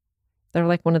 They're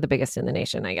like one of the biggest in the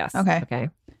nation, I guess. Okay.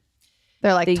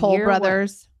 They're like Toll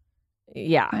Brothers.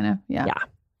 Yeah. Kind of. Yeah.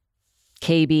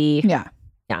 KB. Yeah.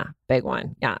 Yeah. Big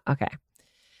one. Yeah. Okay.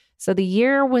 So the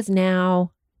year was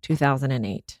now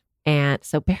 2008. And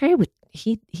so Barry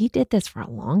he did this for a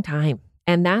long time.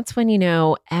 And that's when, you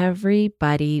know,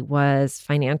 everybody was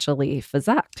financially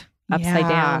physicked upside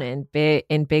down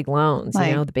in big loans, like,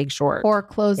 you know, the Big Short.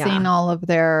 Foreclosing all of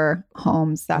their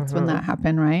homes. That's when that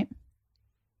happened, right?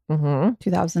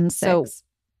 2006.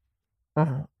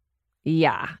 So,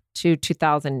 to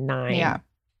 2009.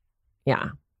 Yeah.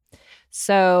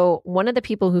 So one of the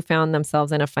people who found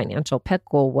themselves in a financial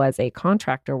pickle was a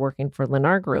contractor working for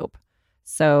Lennar Group.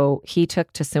 So he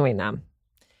took to suing them.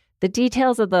 The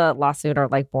details of the lawsuit are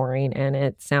like boring, and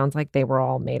it sounds like they were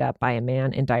all made up by a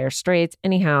man in dire straits.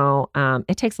 Anyhow,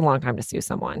 it takes a long time to sue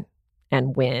someone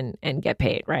and win and get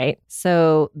paid, right?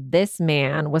 So this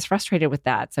man was frustrated with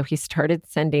that. So he started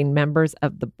sending members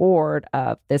of the board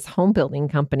of this home building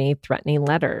company threatening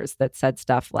letters that said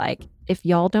stuff like, if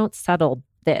y'all don't settle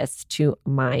this to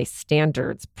my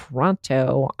standards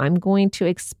pronto, I'm going to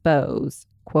expose,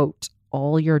 quote,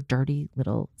 all your dirty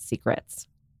little secrets.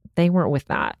 They weren't with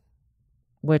that,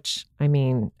 which, I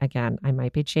mean, again, I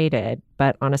might be jaded,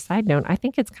 but on a side note, I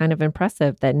think it's kind of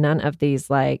impressive that none of these,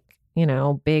 like, you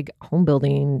know, big home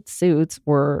building suits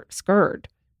were scurred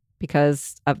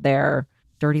because of their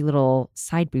dirty little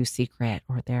side boo secret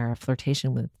or their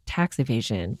flirtation with tax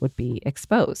evasion would be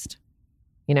exposed,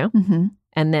 you know?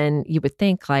 And then you would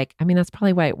think, like, I mean, that's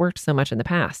probably why it worked so much in the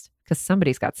past, because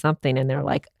somebody's got something and they're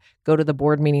like, go to the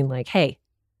board meeting like, hey,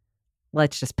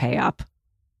 let's just pay up.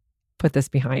 Put this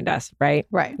behind us, right?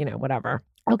 Right. You know, whatever.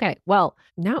 Okay. Well,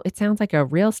 now it sounds like a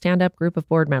real stand-up group of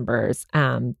board members.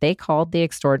 They called the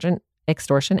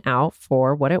extortion out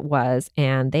for what it was,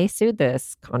 and they sued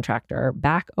this contractor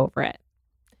back over it.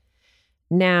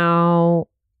 Now,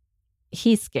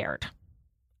 he's scared,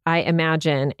 I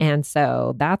imagine. And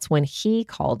so that's when he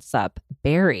calls up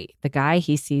Barry, the guy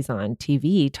he sees on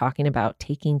TV talking about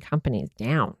taking companies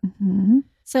down.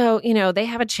 So, you know, they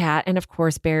have a chat. And of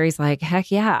course, Barry's like, heck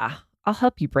yeah, I'll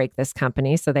help you break this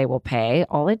company so they will pay.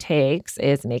 All it takes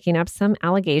is making up some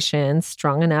allegations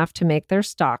strong enough to make their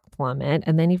stock plummet.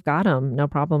 And then you've got them. No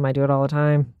problem. I do it all the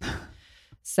time.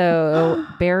 So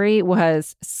Barry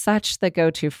was such the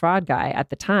go-to fraud guy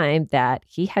at the time that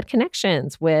he had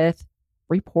connections with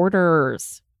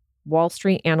reporters, Wall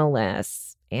Street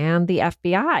analysts, and the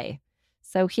FBI.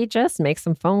 So he just makes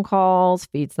some phone calls,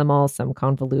 feeds them all some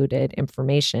convoluted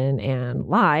information and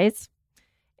lies.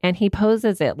 And he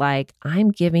poses it like, I'm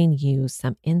giving you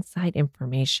some inside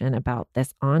information about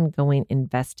this ongoing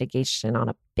investigation on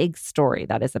a big story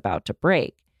that is about to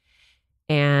break.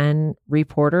 And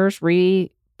reporters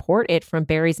report it from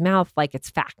Barry's mouth like it's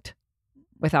fact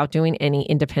without doing any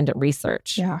independent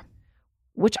research. Yeah.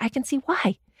 Which I can see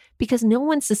why. Because no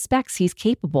one suspects he's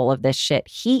capable of this shit.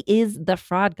 He is the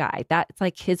fraud guy. That's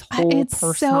like his whole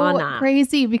persona. So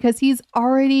crazy because he's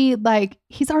already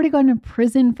gone to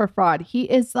prison for fraud. He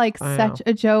is like such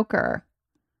a joker,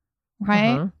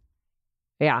 right?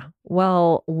 Yeah.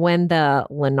 Well, when the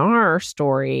Lennar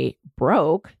story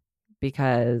broke,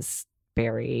 because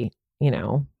Barry, you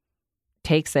know,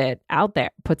 puts it out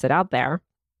there.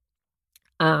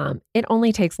 It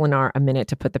only takes Lennar a minute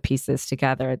to put the pieces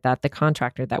together that the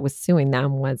contractor that was suing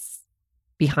them was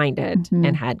behind it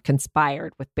and had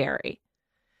conspired with Barry.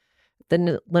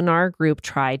 The Lennar Group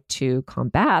tried to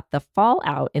combat the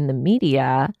fallout in the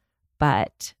media,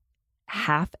 but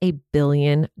 $500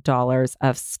 million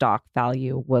of stock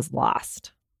value was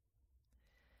lost.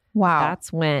 Wow.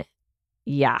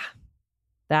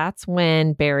 That's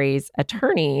when Barry's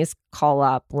attorneys call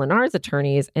up Lennar's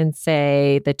attorneys and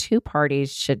say the two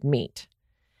parties should meet.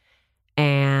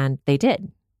 And they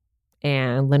did.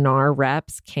 And Lennar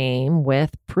reps came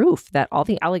with proof that all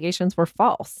the allegations were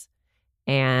false.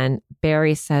 And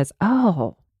Barry says,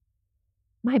 oh,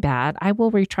 my bad. I will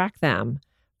retract them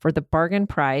for the bargain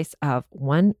price of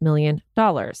 $1 million.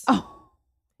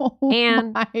 Oh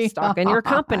and stock in your God.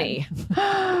 company.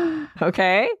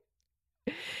 Okay.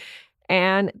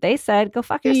 And they said, go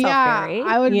fuck yourself, Barry.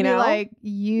 I would be know? like,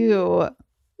 you.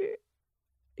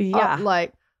 Yeah.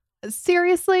 Like,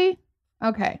 seriously?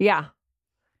 Okay. Yeah.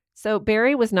 So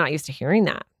Barry was not used to hearing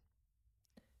that.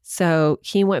 So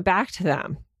he went back to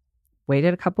them,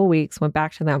 waited a couple weeks, went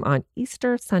back to them on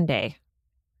Easter Sunday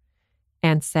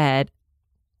and said,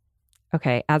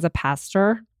 okay, as a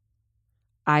pastor,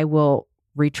 I will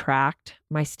retract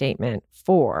my statement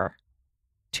for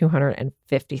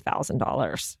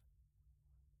 $250,000.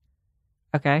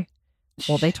 Okay.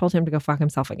 Well, they told him to go fuck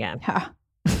himself again. Yeah.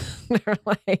 They're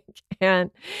like, and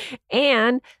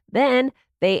then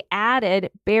they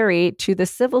added Barry to the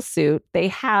civil suit they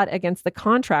had against the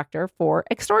contractor for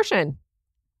extortion.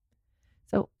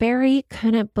 So Barry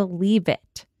couldn't believe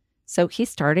it. So he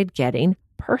started getting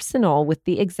personal with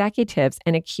the executives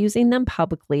and accusing them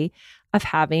publicly of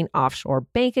having offshore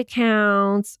bank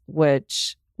accounts,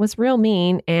 which was real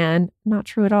mean and not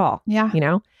true at all. Yeah. You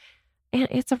know, and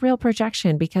it's a real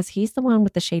projection because he's the one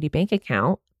with the shady bank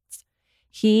account.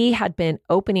 He had been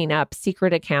opening up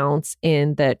secret accounts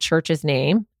in the church's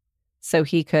name so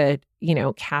he could, you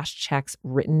know, cash checks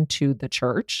written to the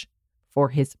church for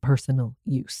his personal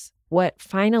use. What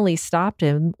finally stopped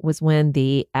him was when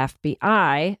the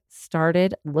FBI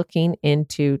started looking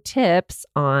into tips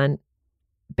on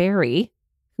Barry,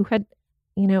 who had,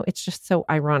 you know, it's just so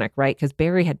ironic, right? Because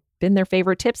Barry had been their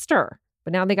favorite tipster,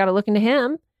 but now they got to look into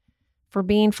him for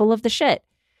being full of the shit.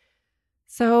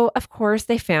 So, of course,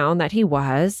 they found that he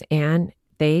was, and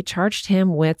they charged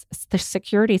him with the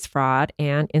securities fraud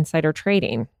and insider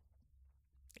trading.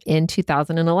 In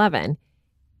 2011,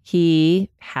 he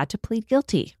had to plead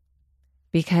guilty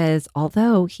because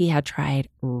although he had tried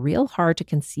real hard to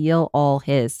conceal all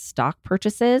his stock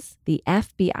purchases, the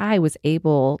FBI was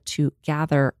able to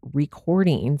gather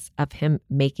recordings of him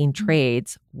making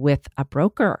trades with a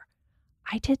broker.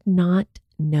 I did not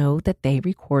know that they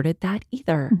recorded that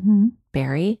either. Mm-hmm.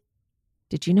 Barry,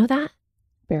 did you know that?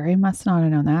 Barry must not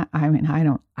have known that. I mean,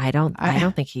 I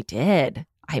don't think he did.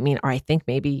 I mean, or I think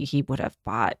maybe he would have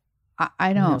bought,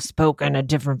 I don't you know, spoken a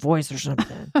different voice or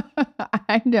something.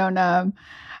 I don't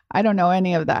know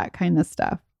any of that kind of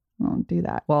stuff. I don't do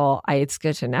that. Well, it's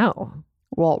good to know.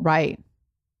 Well, right.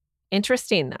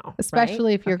 Interesting though.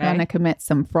 Especially right? if you're going to commit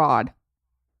some fraud.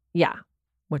 Yeah.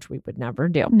 Which we would never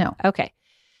do. No. Okay.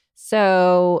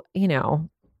 So, you know,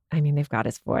 I mean, they've got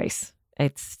his voice.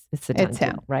 It's a done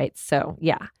him. deal, right? So,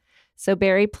 yeah. So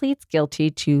Barry pleads guilty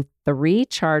to 3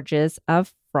 charges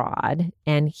of fraud,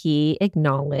 and he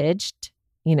acknowledged,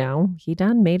 you know, he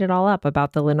done made it all up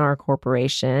about the Lennar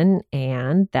Corporation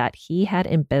and that he had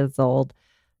embezzled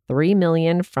 $3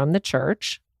 million from the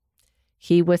church.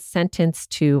 He was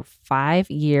sentenced to 5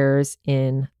 years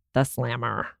in the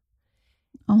slammer.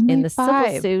 Only in the 5.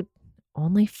 civil suit,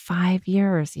 only 5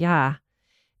 years. Yeah.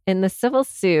 In the civil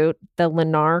suit, the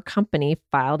Lennar company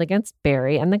filed against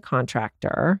Barry and the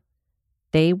contractor.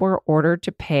 They were ordered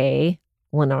to pay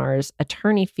Lennar's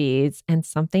attorney fees and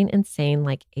something insane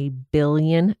like $1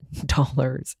 billion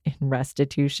in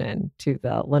restitution to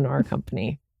the Lennar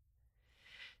company.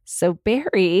 So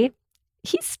Barry,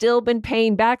 he's still been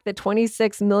paying back the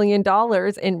 $26 million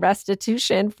in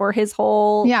restitution for his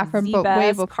whole from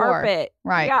way before. carpet.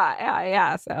 Right.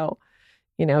 Yeah. So,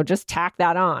 you know, just tack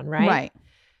that on, right? Right.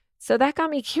 So that got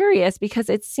me curious because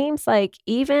it seems like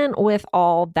even with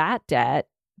all that debt,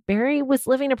 Barry was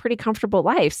living a pretty comfortable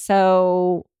life.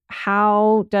 So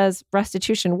how does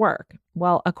restitution work?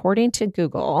 Well, according to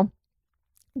Google,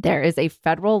 there is a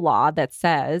federal law that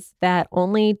says that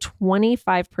only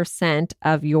 25%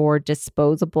 of your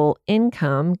disposable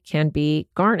income can be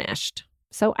garnished.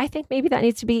 So I think maybe that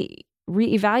needs to be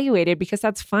reevaluated because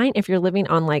that's fine if you're living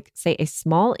on, like, say, a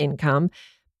small income.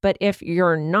 But if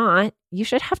you're not, you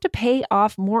should have to pay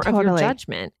off more of your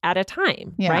judgment at a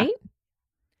time, right?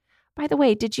 By the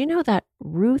way, did you know that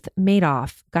Ruth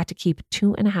Madoff got to keep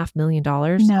 $2.5 million?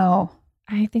 No.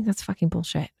 I think that's fucking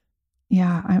bullshit.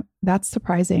 Yeah, that's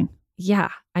surprising. Yeah.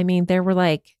 I mean, there were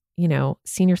like, you know,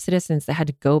 senior citizens that had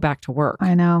to go back to work.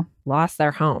 I know. Lost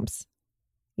their homes.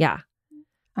 Yeah.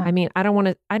 I mean, I don't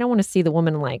want to see the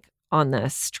woman like on the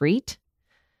street,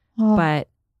 but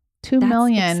 $2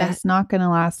 million is not going to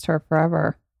last her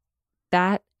forever.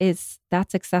 That's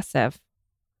excessive.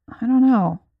 I don't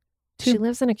know. She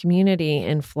lives in a community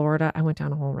in Florida. I went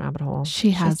down a whole rabbit hole.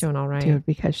 She's doing all right. Dude,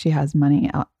 because she has money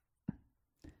out.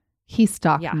 He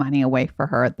stocked money away for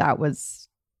her.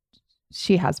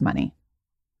 She has money.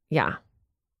 Yeah.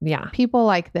 Yeah. People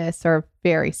like this are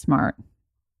very smart.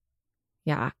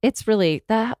 Yeah. It's really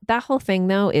that whole thing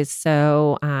though is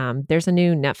so, there's a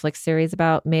new Netflix series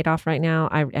about Madoff right now.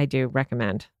 I do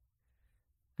recommend.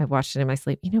 I've watched it in my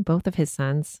sleep. Both of his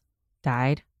sons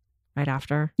died right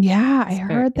after. Yeah, I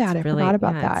heard that. I forgot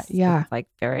about that. Yeah.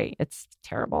 It's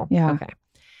terrible. Yeah.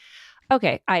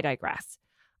 Okay. I digress.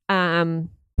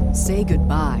 Say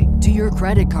goodbye to your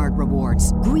credit card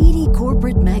rewards. Greedy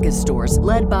corporate mega stores,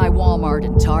 led by Walmart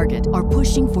and Target, are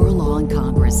pushing for a law in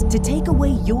Congress to take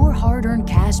away your hard-earned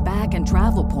cash back and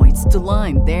travel points to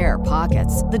line their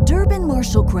pockets. The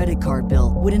Durbin-Marshall credit card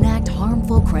bill would enact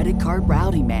harmful credit card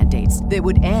routing mandates that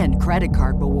would end credit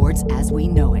card rewards as we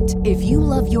know it. If you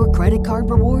love your credit card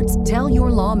rewards, tell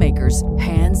your lawmakers,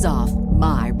 hands off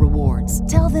my rewards.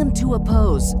 Tell them to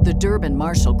oppose the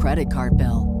Durbin-Marshall credit card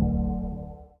bill.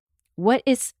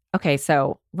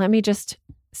 So let me just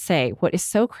say what is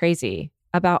so crazy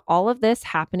about all of this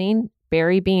happening,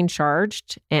 Barry being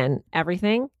charged and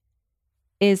everything,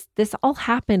 is this all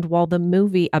happened while the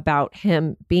movie about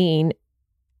him being,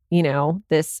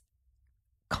 this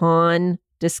con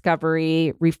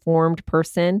discovery reformed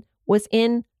person was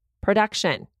in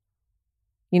production.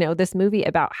 This movie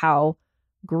about how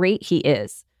great he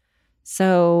is.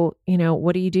 So,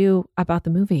 what do you do about the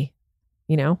movie?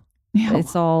 Yeah.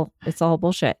 It's all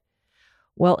bullshit.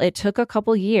 Well, it took a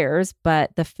couple years,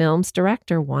 but the film's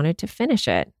director wanted to finish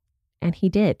it, and he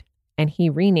did, and he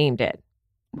renamed it.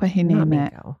 What he named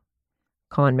it?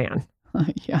 Con Man.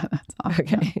 Yeah, that's awesome.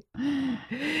 Okay.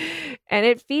 And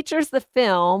it features the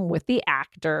film with the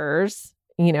actors,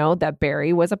 that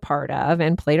Barry was a part of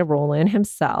and played a role in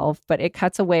himself, but it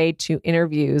cuts away to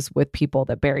interviews with people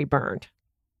that Barry burned.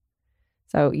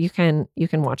 So you can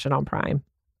watch it on Prime.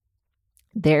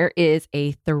 There is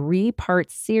a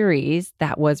 3-part series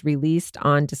that was released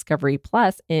on Discovery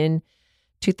Plus in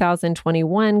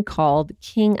 2021 called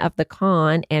King of the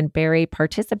Con, and Barry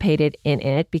participated in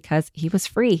it because he was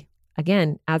free,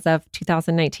 again, as of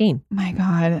 2019. My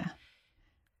God.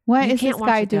 What is this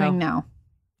guy doing now?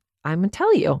 I'm going to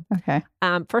tell you. Okay.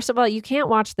 First of all, you can't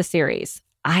watch the series.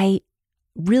 I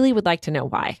really would like to know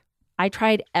why. I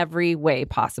tried every way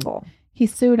possible. He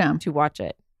sued him to watch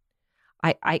it.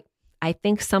 I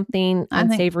think something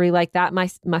unsavory like that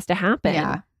must have happened.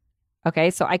 Yeah.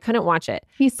 Okay, so I couldn't watch it.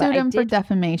 He sued him for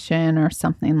defamation or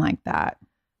something like that.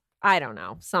 I don't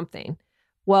know, something.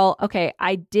 Well, okay,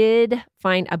 I did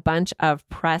find a bunch of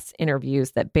press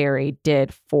interviews that Barry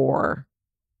did for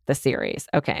the series.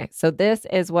 Okay, so this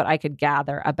is what I could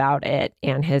gather about it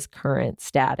and his current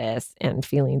status and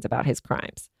feelings about his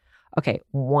crimes. Okay,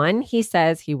 1, he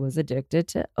says he was addicted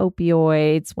to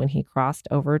opioids when he crossed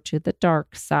over to the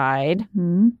dark side.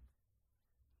 Mm-hmm.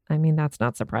 I mean, that's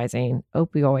not surprising.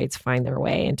 Opioids find their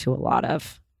way into a lot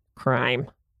of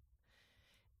crime.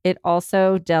 It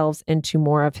also delves into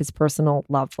more of his personal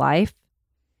love life.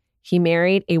 He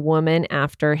married a woman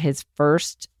after his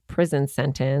first prison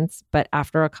sentence, but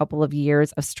after a couple of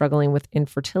years of struggling with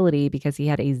infertility because he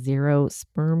had a 0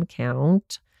 sperm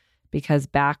count, because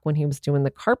back when he was doing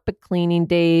the carpet cleaning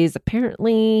days,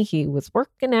 apparently he was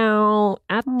working out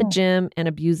at the gym and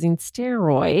abusing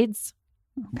steroids.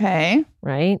 Okay.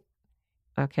 Right?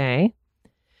 Okay.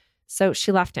 So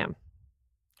she left him.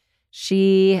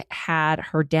 She had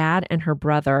her dad and her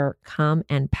brother come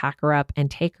and pack her up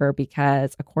and take her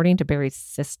because, according to Barry's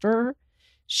sister,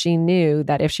 she knew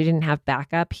that if she didn't have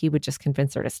backup, he would just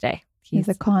convince her to stay. He's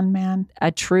a con man.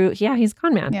 He's a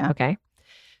con man. Yeah. Okay.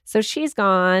 So she's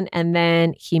gone, and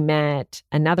then he met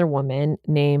another woman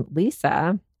named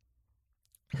Lisa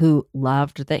who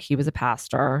loved that he was a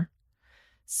pastor,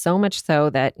 so much so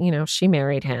that, she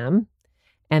married him,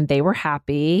 and they were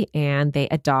happy, and they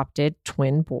adopted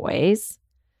twin boys.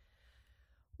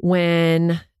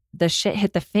 When the shit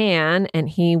hit the fan and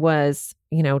he was,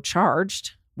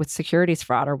 charged with securities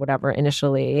fraud or whatever,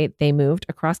 initially, they moved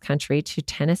across country to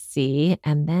Tennessee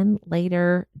and then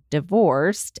later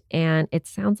divorced. And it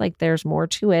sounds like there's more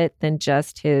to it than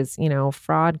just his,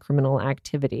 fraud criminal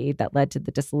activity that led to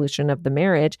the dissolution of the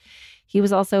marriage. He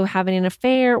was also having an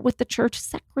affair with the church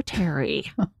secretary.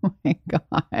 Oh my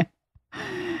God.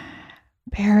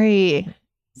 Barry,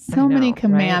 so many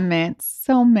commandments,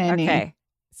 right? So many. Okay,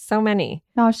 so many.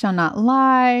 Thou shalt not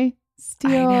lie,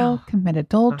 steal, commit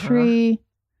adultery.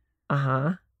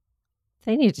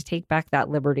 They need to take back that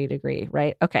liberty degree,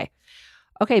 right? Okay.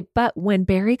 But when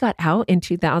Barry got out in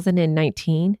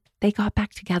 2019, they got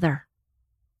back together.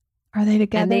 Are they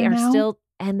together and they now? are still,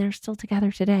 and they're still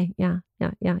together today. Yeah.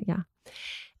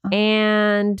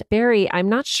 And Barry, I'm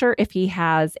not sure if he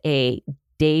has a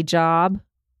day job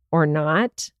or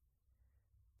not,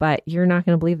 but you're not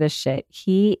going to believe this shit.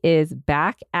 He is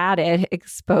back at it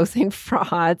exposing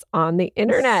frauds on the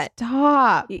internet.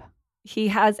 Stop. He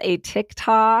has a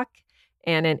TikTok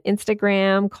and an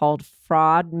Instagram called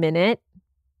Fraud Minute.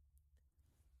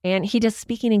 And he does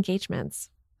speaking engagements.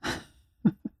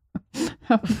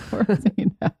 Of course he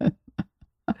does.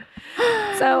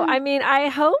 So, I mean, I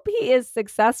hope he is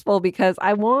successful because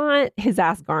I want his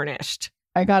ass garnished.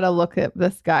 I got to look at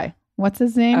this guy. What's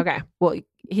his name? Okay. Well,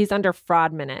 he's under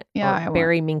Fraud Minute. Yeah.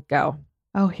 Barry Minkow.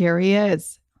 Oh, here he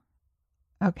is.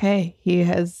 Okay. He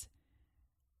has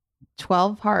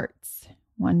 12 hearts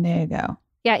one day ago.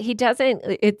 Yeah, he doesn't,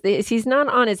 he's not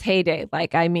on his heyday.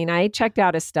 Like, I mean, I checked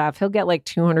out his stuff. He'll get like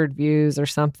 200 views or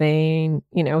something,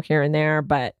 here and there,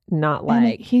 but not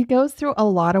like. And he goes through a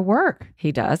lot of work.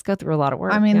 He does go through a lot of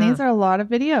work. I mean, these are a lot of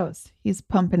videos he's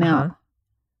pumping out.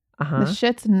 The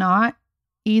shit's not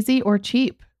easy or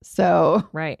cheap. So.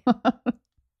 Right.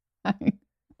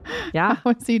 Yeah.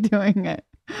 How is he doing it?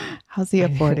 How's he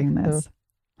affording this?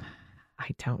 I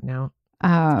don't know. He's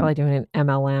probably doing an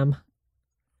MLM.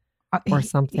 Or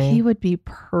something. He would be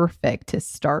perfect to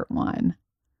start one.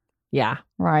 Yeah.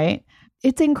 Right?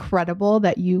 It's incredible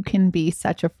that you can be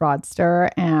such a fraudster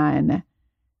and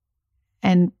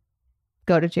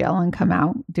go to jail and come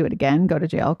out, do it again, go to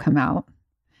jail, come out.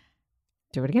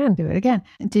 Do it again. Do it again.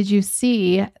 Did you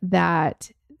see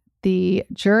that the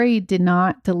jury did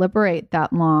not deliberate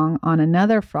that long on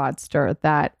another fraudster,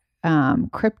 that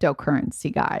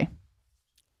cryptocurrency guy?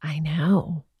 I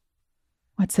know.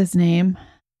 What's his name?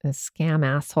 A scam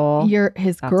asshole.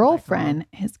 His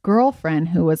girlfriend,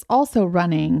 who was also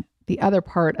running the other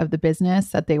part of the business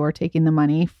that they were taking the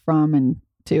money from and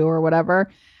to or whatever,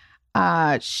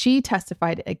 she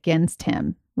testified against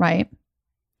him, right?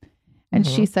 And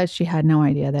she says she had no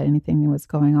idea that anything was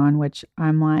going on, which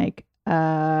I'm like,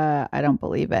 I don't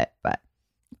believe it, but.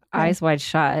 Eyes wide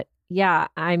shut. Yeah,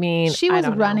 I mean. She was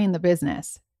running the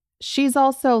business. She's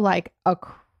also like a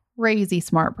crazy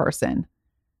smart person.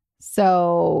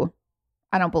 So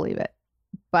I don't believe it.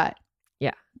 But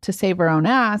yeah, to save her own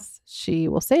ass, she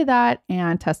will say that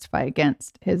and testify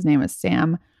against. His name is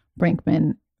Sam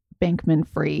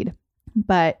Bankman-Fried.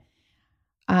 But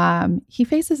he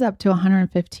faces up to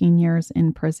 115 years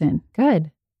in prison. Good.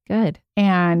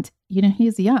 And,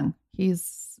 he's young.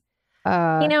 He's,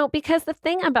 because the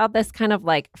thing about this kind of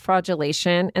like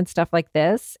fraudulation and stuff like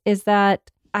this is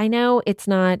that I know it's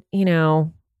not,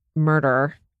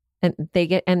 murder. And they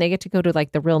get to go to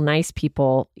like the real nice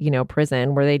people,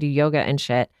 prison where they do yoga and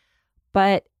shit.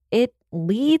 But it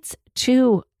leads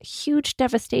to huge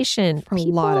devastation. For a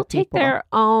lot of people take their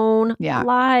own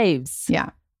lives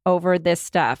over this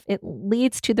stuff. It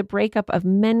leads to the breakup of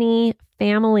many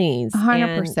families.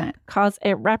 100%. Cause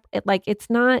it's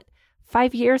not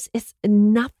 5 years. It's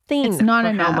nothing. It's not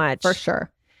enough. How much? For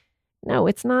sure. No,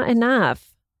 it's not enough.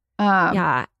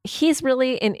 Yeah, he's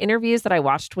really, in interviews that I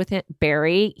watched with him,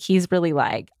 Barry, he's really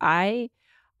like, I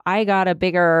got a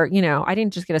bigger, I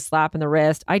didn't just get a slap in the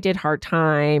wrist. I did hard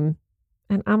time.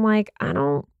 And I'm like,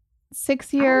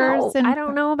 6 years and I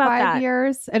don't know about 5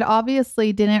 years. It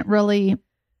obviously didn't really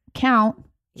count.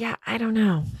 Yeah, I don't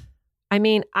know. I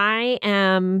mean, I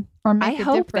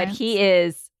hope that he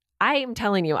is, I am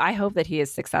telling you, I hope that he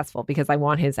is successful because I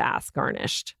want his ass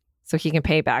garnished so he can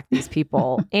pay back these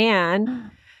people.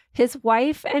 And his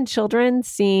wife and children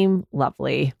seem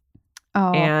lovely.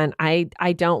 Oh. And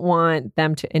I don't want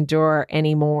them to endure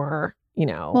any more,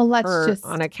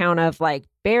 on account of like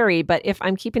Barry. But if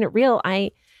I'm keeping it real,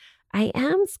 I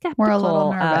am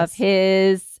skeptical of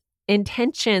his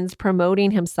intentions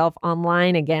promoting himself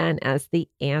online again as the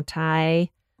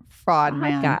anti-fraud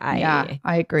man guy. Yeah,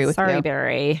 I agree with you. Sorry,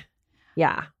 Barry.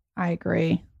 Yeah. I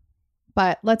agree.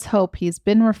 But let's hope he's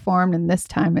been reformed and this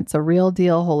time it's a real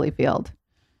deal Holyfield.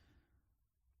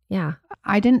 Yeah.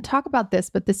 I didn't talk about this,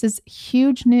 but this is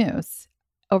huge news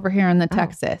over here in the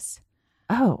Texas.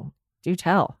 Oh, do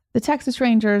tell. The Texas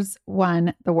Rangers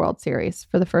won the World Series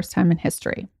for the first time in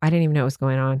history. I didn't even know what was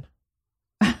going on.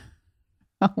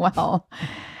 Well,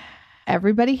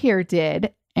 everybody here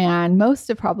did. And most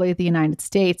of probably the United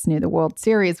States knew the World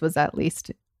Series was at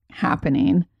least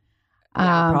happening.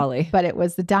 Yeah, probably. But it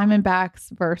was the Diamondbacks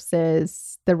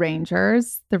versus the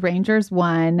Rangers. The Rangers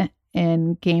won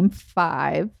in Game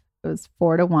 5. It was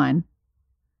 4-1,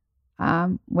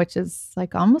 which is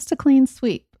like almost a clean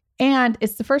sweep. And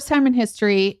it's the first time in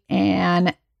history.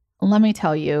 And let me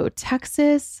tell you,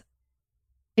 Texas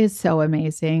is so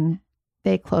amazing.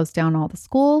 They closed down all the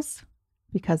schools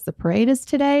because the parade is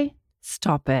today.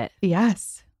 Stop it.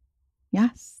 Yes.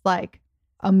 Like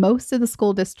most of the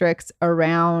school districts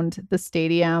around the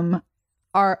stadium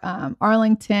are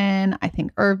Arlington, I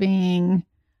think Irving,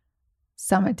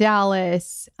 some of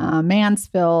Dallas,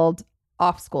 Mansfield,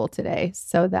 off school today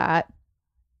so that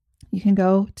you can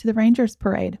go to the Rangers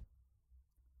parade.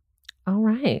 All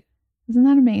right. Isn't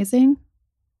that amazing?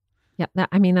 Yeah.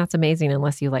 That's amazing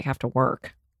unless you like have to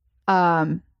work.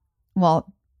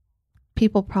 Well,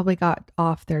 people probably got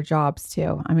off their jobs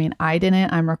too. I mean, I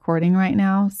didn't. I'm recording right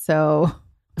now, so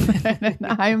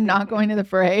I'm not going to the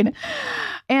parade.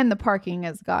 And the parking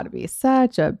has got to be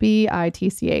such a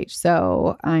bitch.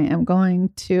 So I am going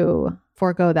to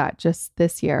forego that just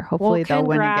this year. Hopefully they'll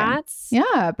win again.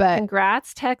 Yeah, but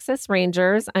congrats, Texas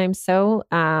Rangers. I'm so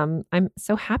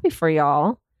happy for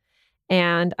y'all.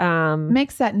 And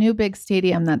makes that new big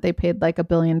stadium that they paid like $1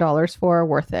 billion for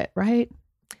worth it, right?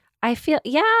 I feel,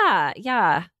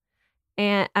 yeah.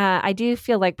 And I do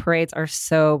feel like parades are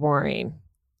so boring.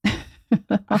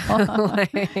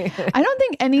 I don't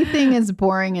think anything is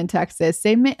boring in Texas.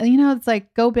 It's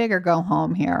like go big or go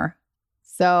home here.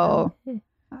 So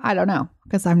I don't know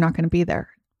because I'm not going to be there.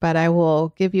 But I will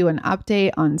give you an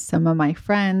update on some of my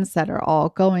friends that are all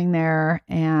going there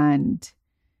and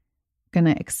going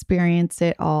to experience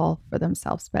it all for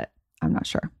themselves. But I'm not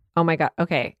sure. Oh my God.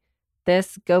 Okay.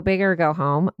 This go big or go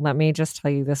home. Let me just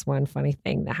tell you this one funny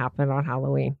thing that happened on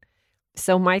Halloween.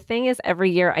 So my thing is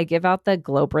every year I give out the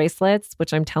glow bracelets,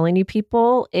 which I'm telling you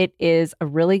people, it is a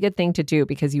really good thing to do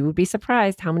because you would be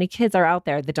surprised how many kids are out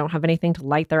there that don't have anything to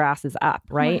light their asses up,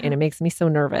 right? And it makes me so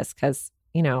nervous because,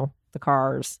 the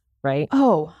cars, right?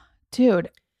 Oh,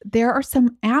 dude, there are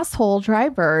some asshole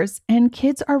drivers and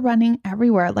kids are running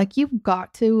everywhere. Like you've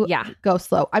got to go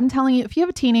slow. I'm telling you, if you have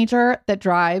a teenager that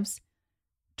drives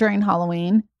during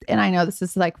Halloween, and I know this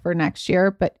is like for next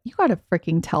year, but you got to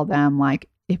freaking tell them like,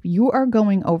 if you are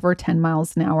going over 10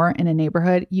 miles an hour in a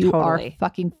neighborhood, you are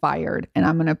fucking fired. And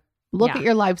I'm going to look at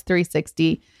your lives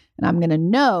 360 and I'm going to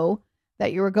know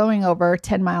that you were going over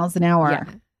 10 miles an hour.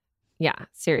 Yeah,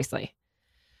 seriously.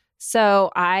 So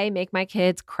I make my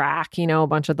kids crack, a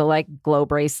bunch of the like glow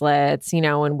bracelets,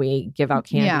 and we give out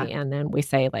candy and then we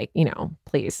say like,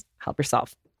 please help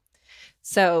yourself.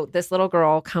 So this little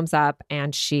girl comes up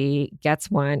and she gets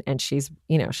one and she's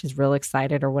real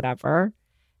excited or whatever.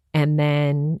 And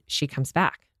then she comes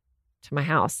back to my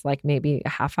house, like maybe a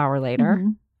half hour later.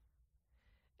 Mm-hmm.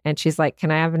 And she's like, can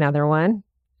I have another one?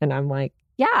 And I'm like,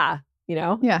 yeah.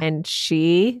 And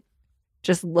she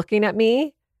just looking at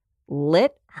me,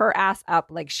 lit her ass up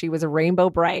like she was a rainbow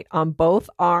bright on both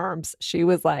arms. She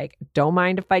was like, don't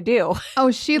mind if I do.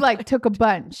 Oh, she like took a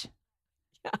bunch.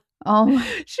 Yeah. Oh,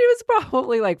 she was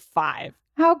probably like 5.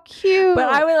 How cute. But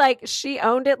I was like, she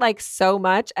owned it like so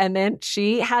much. And then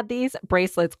she had these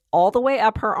bracelets all the way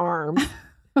up her arms.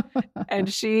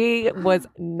 And she was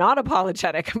not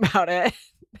apologetic about it.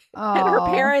 Oh. And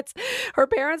her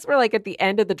parents were like at the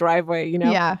end of the driveway,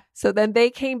 Yeah. So then they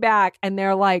came back and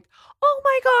they're like, oh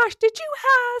my gosh, did you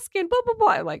ask? And blah, blah, blah.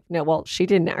 I'm like, no, well, she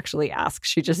didn't actually ask.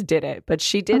 She just did it. But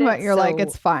she did it you're like,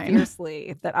 it's fine.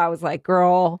 Fiercely that I was like,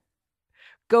 girl,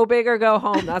 go big or go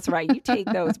home. That's right. You take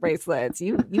those bracelets.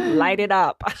 You light it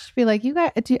up. She'd be like,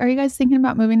 are you guys thinking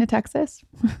about moving to Texas?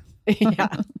 Yeah.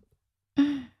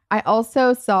 I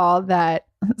also saw that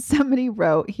somebody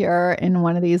wrote here in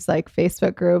one of these like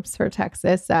Facebook groups for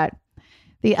Texas that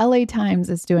the LA Times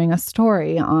is doing a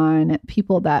story on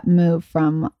people that move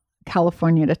from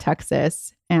California to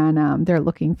Texas and they're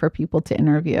looking for people to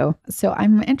interview. So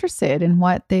I'm interested in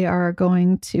what they are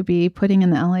going to be putting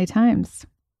in the LA Times.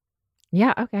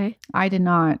 Yeah. Okay. I did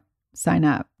not sign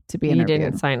up to be interviewed. You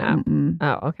didn't sign up. Mm-mm.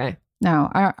 Oh, okay. No.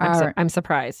 I'm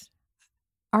surprised.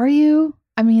 Are you?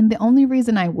 I mean, the only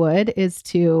reason I would is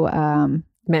to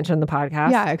mention the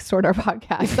podcast. Yeah, extort our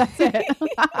podcast. That's it.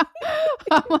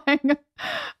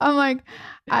 I'm like,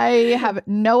 I have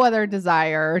no other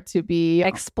desire to be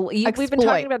exploit. We've been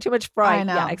talking about too much fry. I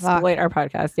know. Yeah, exploit our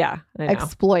podcast. Yeah, I know.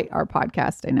 Exploit our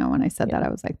podcast. I know. When I said that, I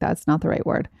was like, that's not the right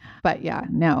word. But yeah,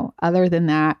 no. Other than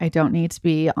that, I don't need to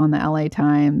be on the LA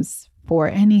Times for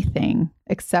anything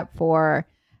except for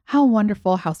how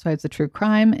wonderful Housewives of True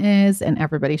Crime is, and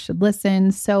everybody should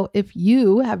listen. So if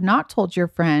you have not told your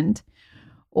friend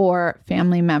or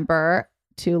family member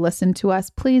to listen to us,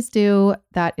 please do.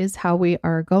 That is how we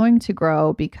are going to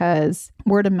grow because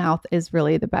word of mouth is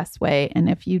really the best way. And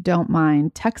if you don't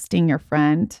mind texting your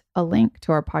friend a link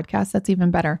to our podcast, that's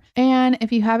even better. And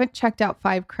if you haven't checked out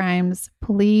 5 Crimes,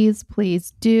 please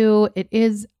do. It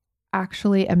is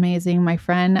actually amazing. My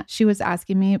friend, she was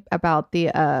asking me about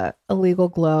the illegal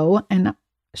glow and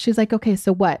she's like, okay,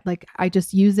 so what? Like I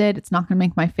just use it. It's not going to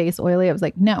make my face oily. I was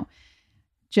like, no.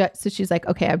 So she's like,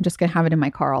 okay, I'm just going to have it in my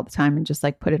car all the time and just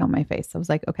like put it on my face. I was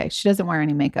like, okay, she doesn't wear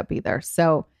any makeup either.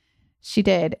 So she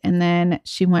did. And then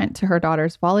she went to her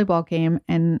daughter's volleyball game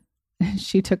and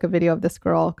she took a video of this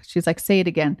girl. She's like, say it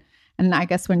again. And I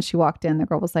guess when she walked in, the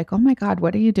girl was like, oh my God,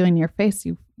 what are you doing to your face?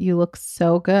 You look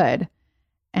so good.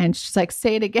 And she's like,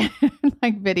 say it again,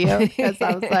 like video. Because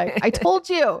I was like, I told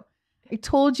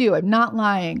you, I'm not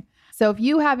lying. So if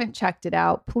you haven't checked it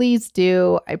out, please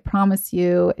do. I promise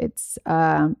you it's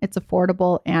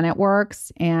affordable and it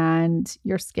works and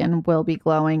your skin will be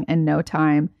glowing in no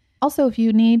time. Also, if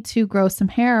you need to grow some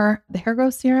hair, the hair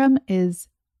growth serum is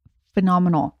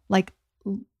phenomenal. Like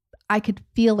I could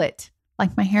feel it.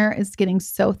 Like my hair is getting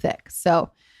so thick. So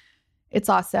it's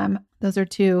awesome. Those are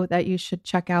 2 that you should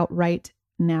check out right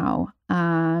now.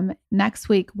 Next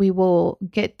week, we will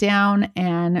get down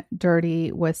and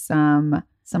dirty with some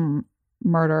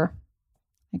murder,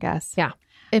 I guess. Yeah.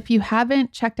 If you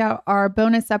haven't checked out our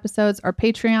bonus episodes, our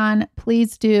Patreon,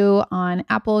 please do. On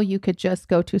Apple, you could just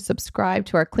go to subscribe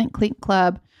to our Clink Clink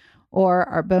Club, or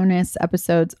our bonus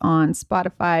episodes on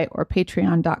Spotify or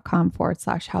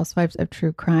patreon.com/Housewives of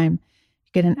True Crime. You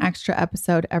get an extra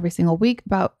episode every single week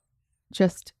about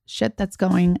just shit that's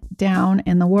going down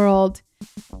in the world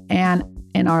and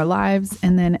in our lives.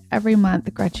 And then every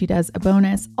month, Gretchen does a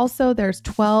bonus. Also, there's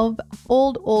 12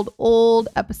 old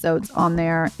episodes on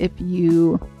there if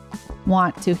you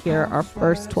want to hear our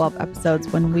first 12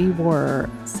 episodes when we were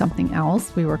something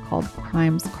else. We were called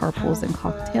Crimes, Carpools, and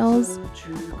Cocktails.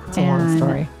 It's a long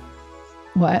story.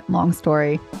 What? Long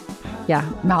story. Yeah,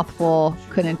 mouthful,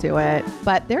 couldn't do it.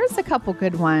 But there's a couple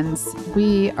good ones.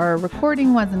 Our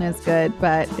recording wasn't as good,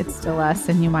 but it's still us,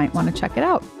 and you might want to check it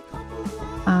out.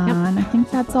 And I think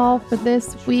that's all for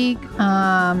this week.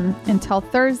 Until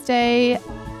Thursday,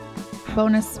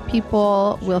 bonus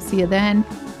people, we'll see you then.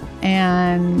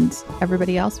 And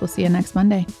everybody else, we'll see you next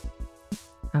Monday.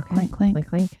 Okay. Clink, clink. Clink,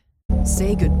 clink.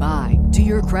 Say goodbye to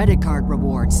your credit card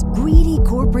rewards. Greedy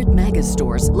corporate mega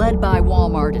stores, led by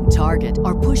Walmart and Target,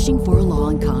 are pushing for a law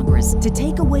in Congress to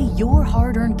take away your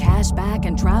hard-earned cash back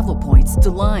and travel points to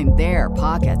line their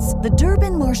pockets. The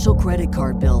Durbin-Marshall credit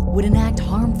card bill would enact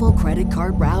harmful credit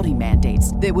card routing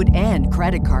mandates that would end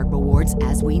credit card rewards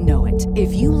as we know it.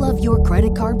 If you love your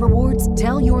credit card rewards,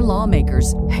 tell your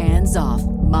lawmakers, hands off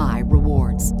my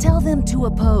rewards. Tell them to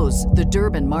oppose the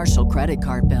Durbin-Marshall credit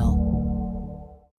card bill.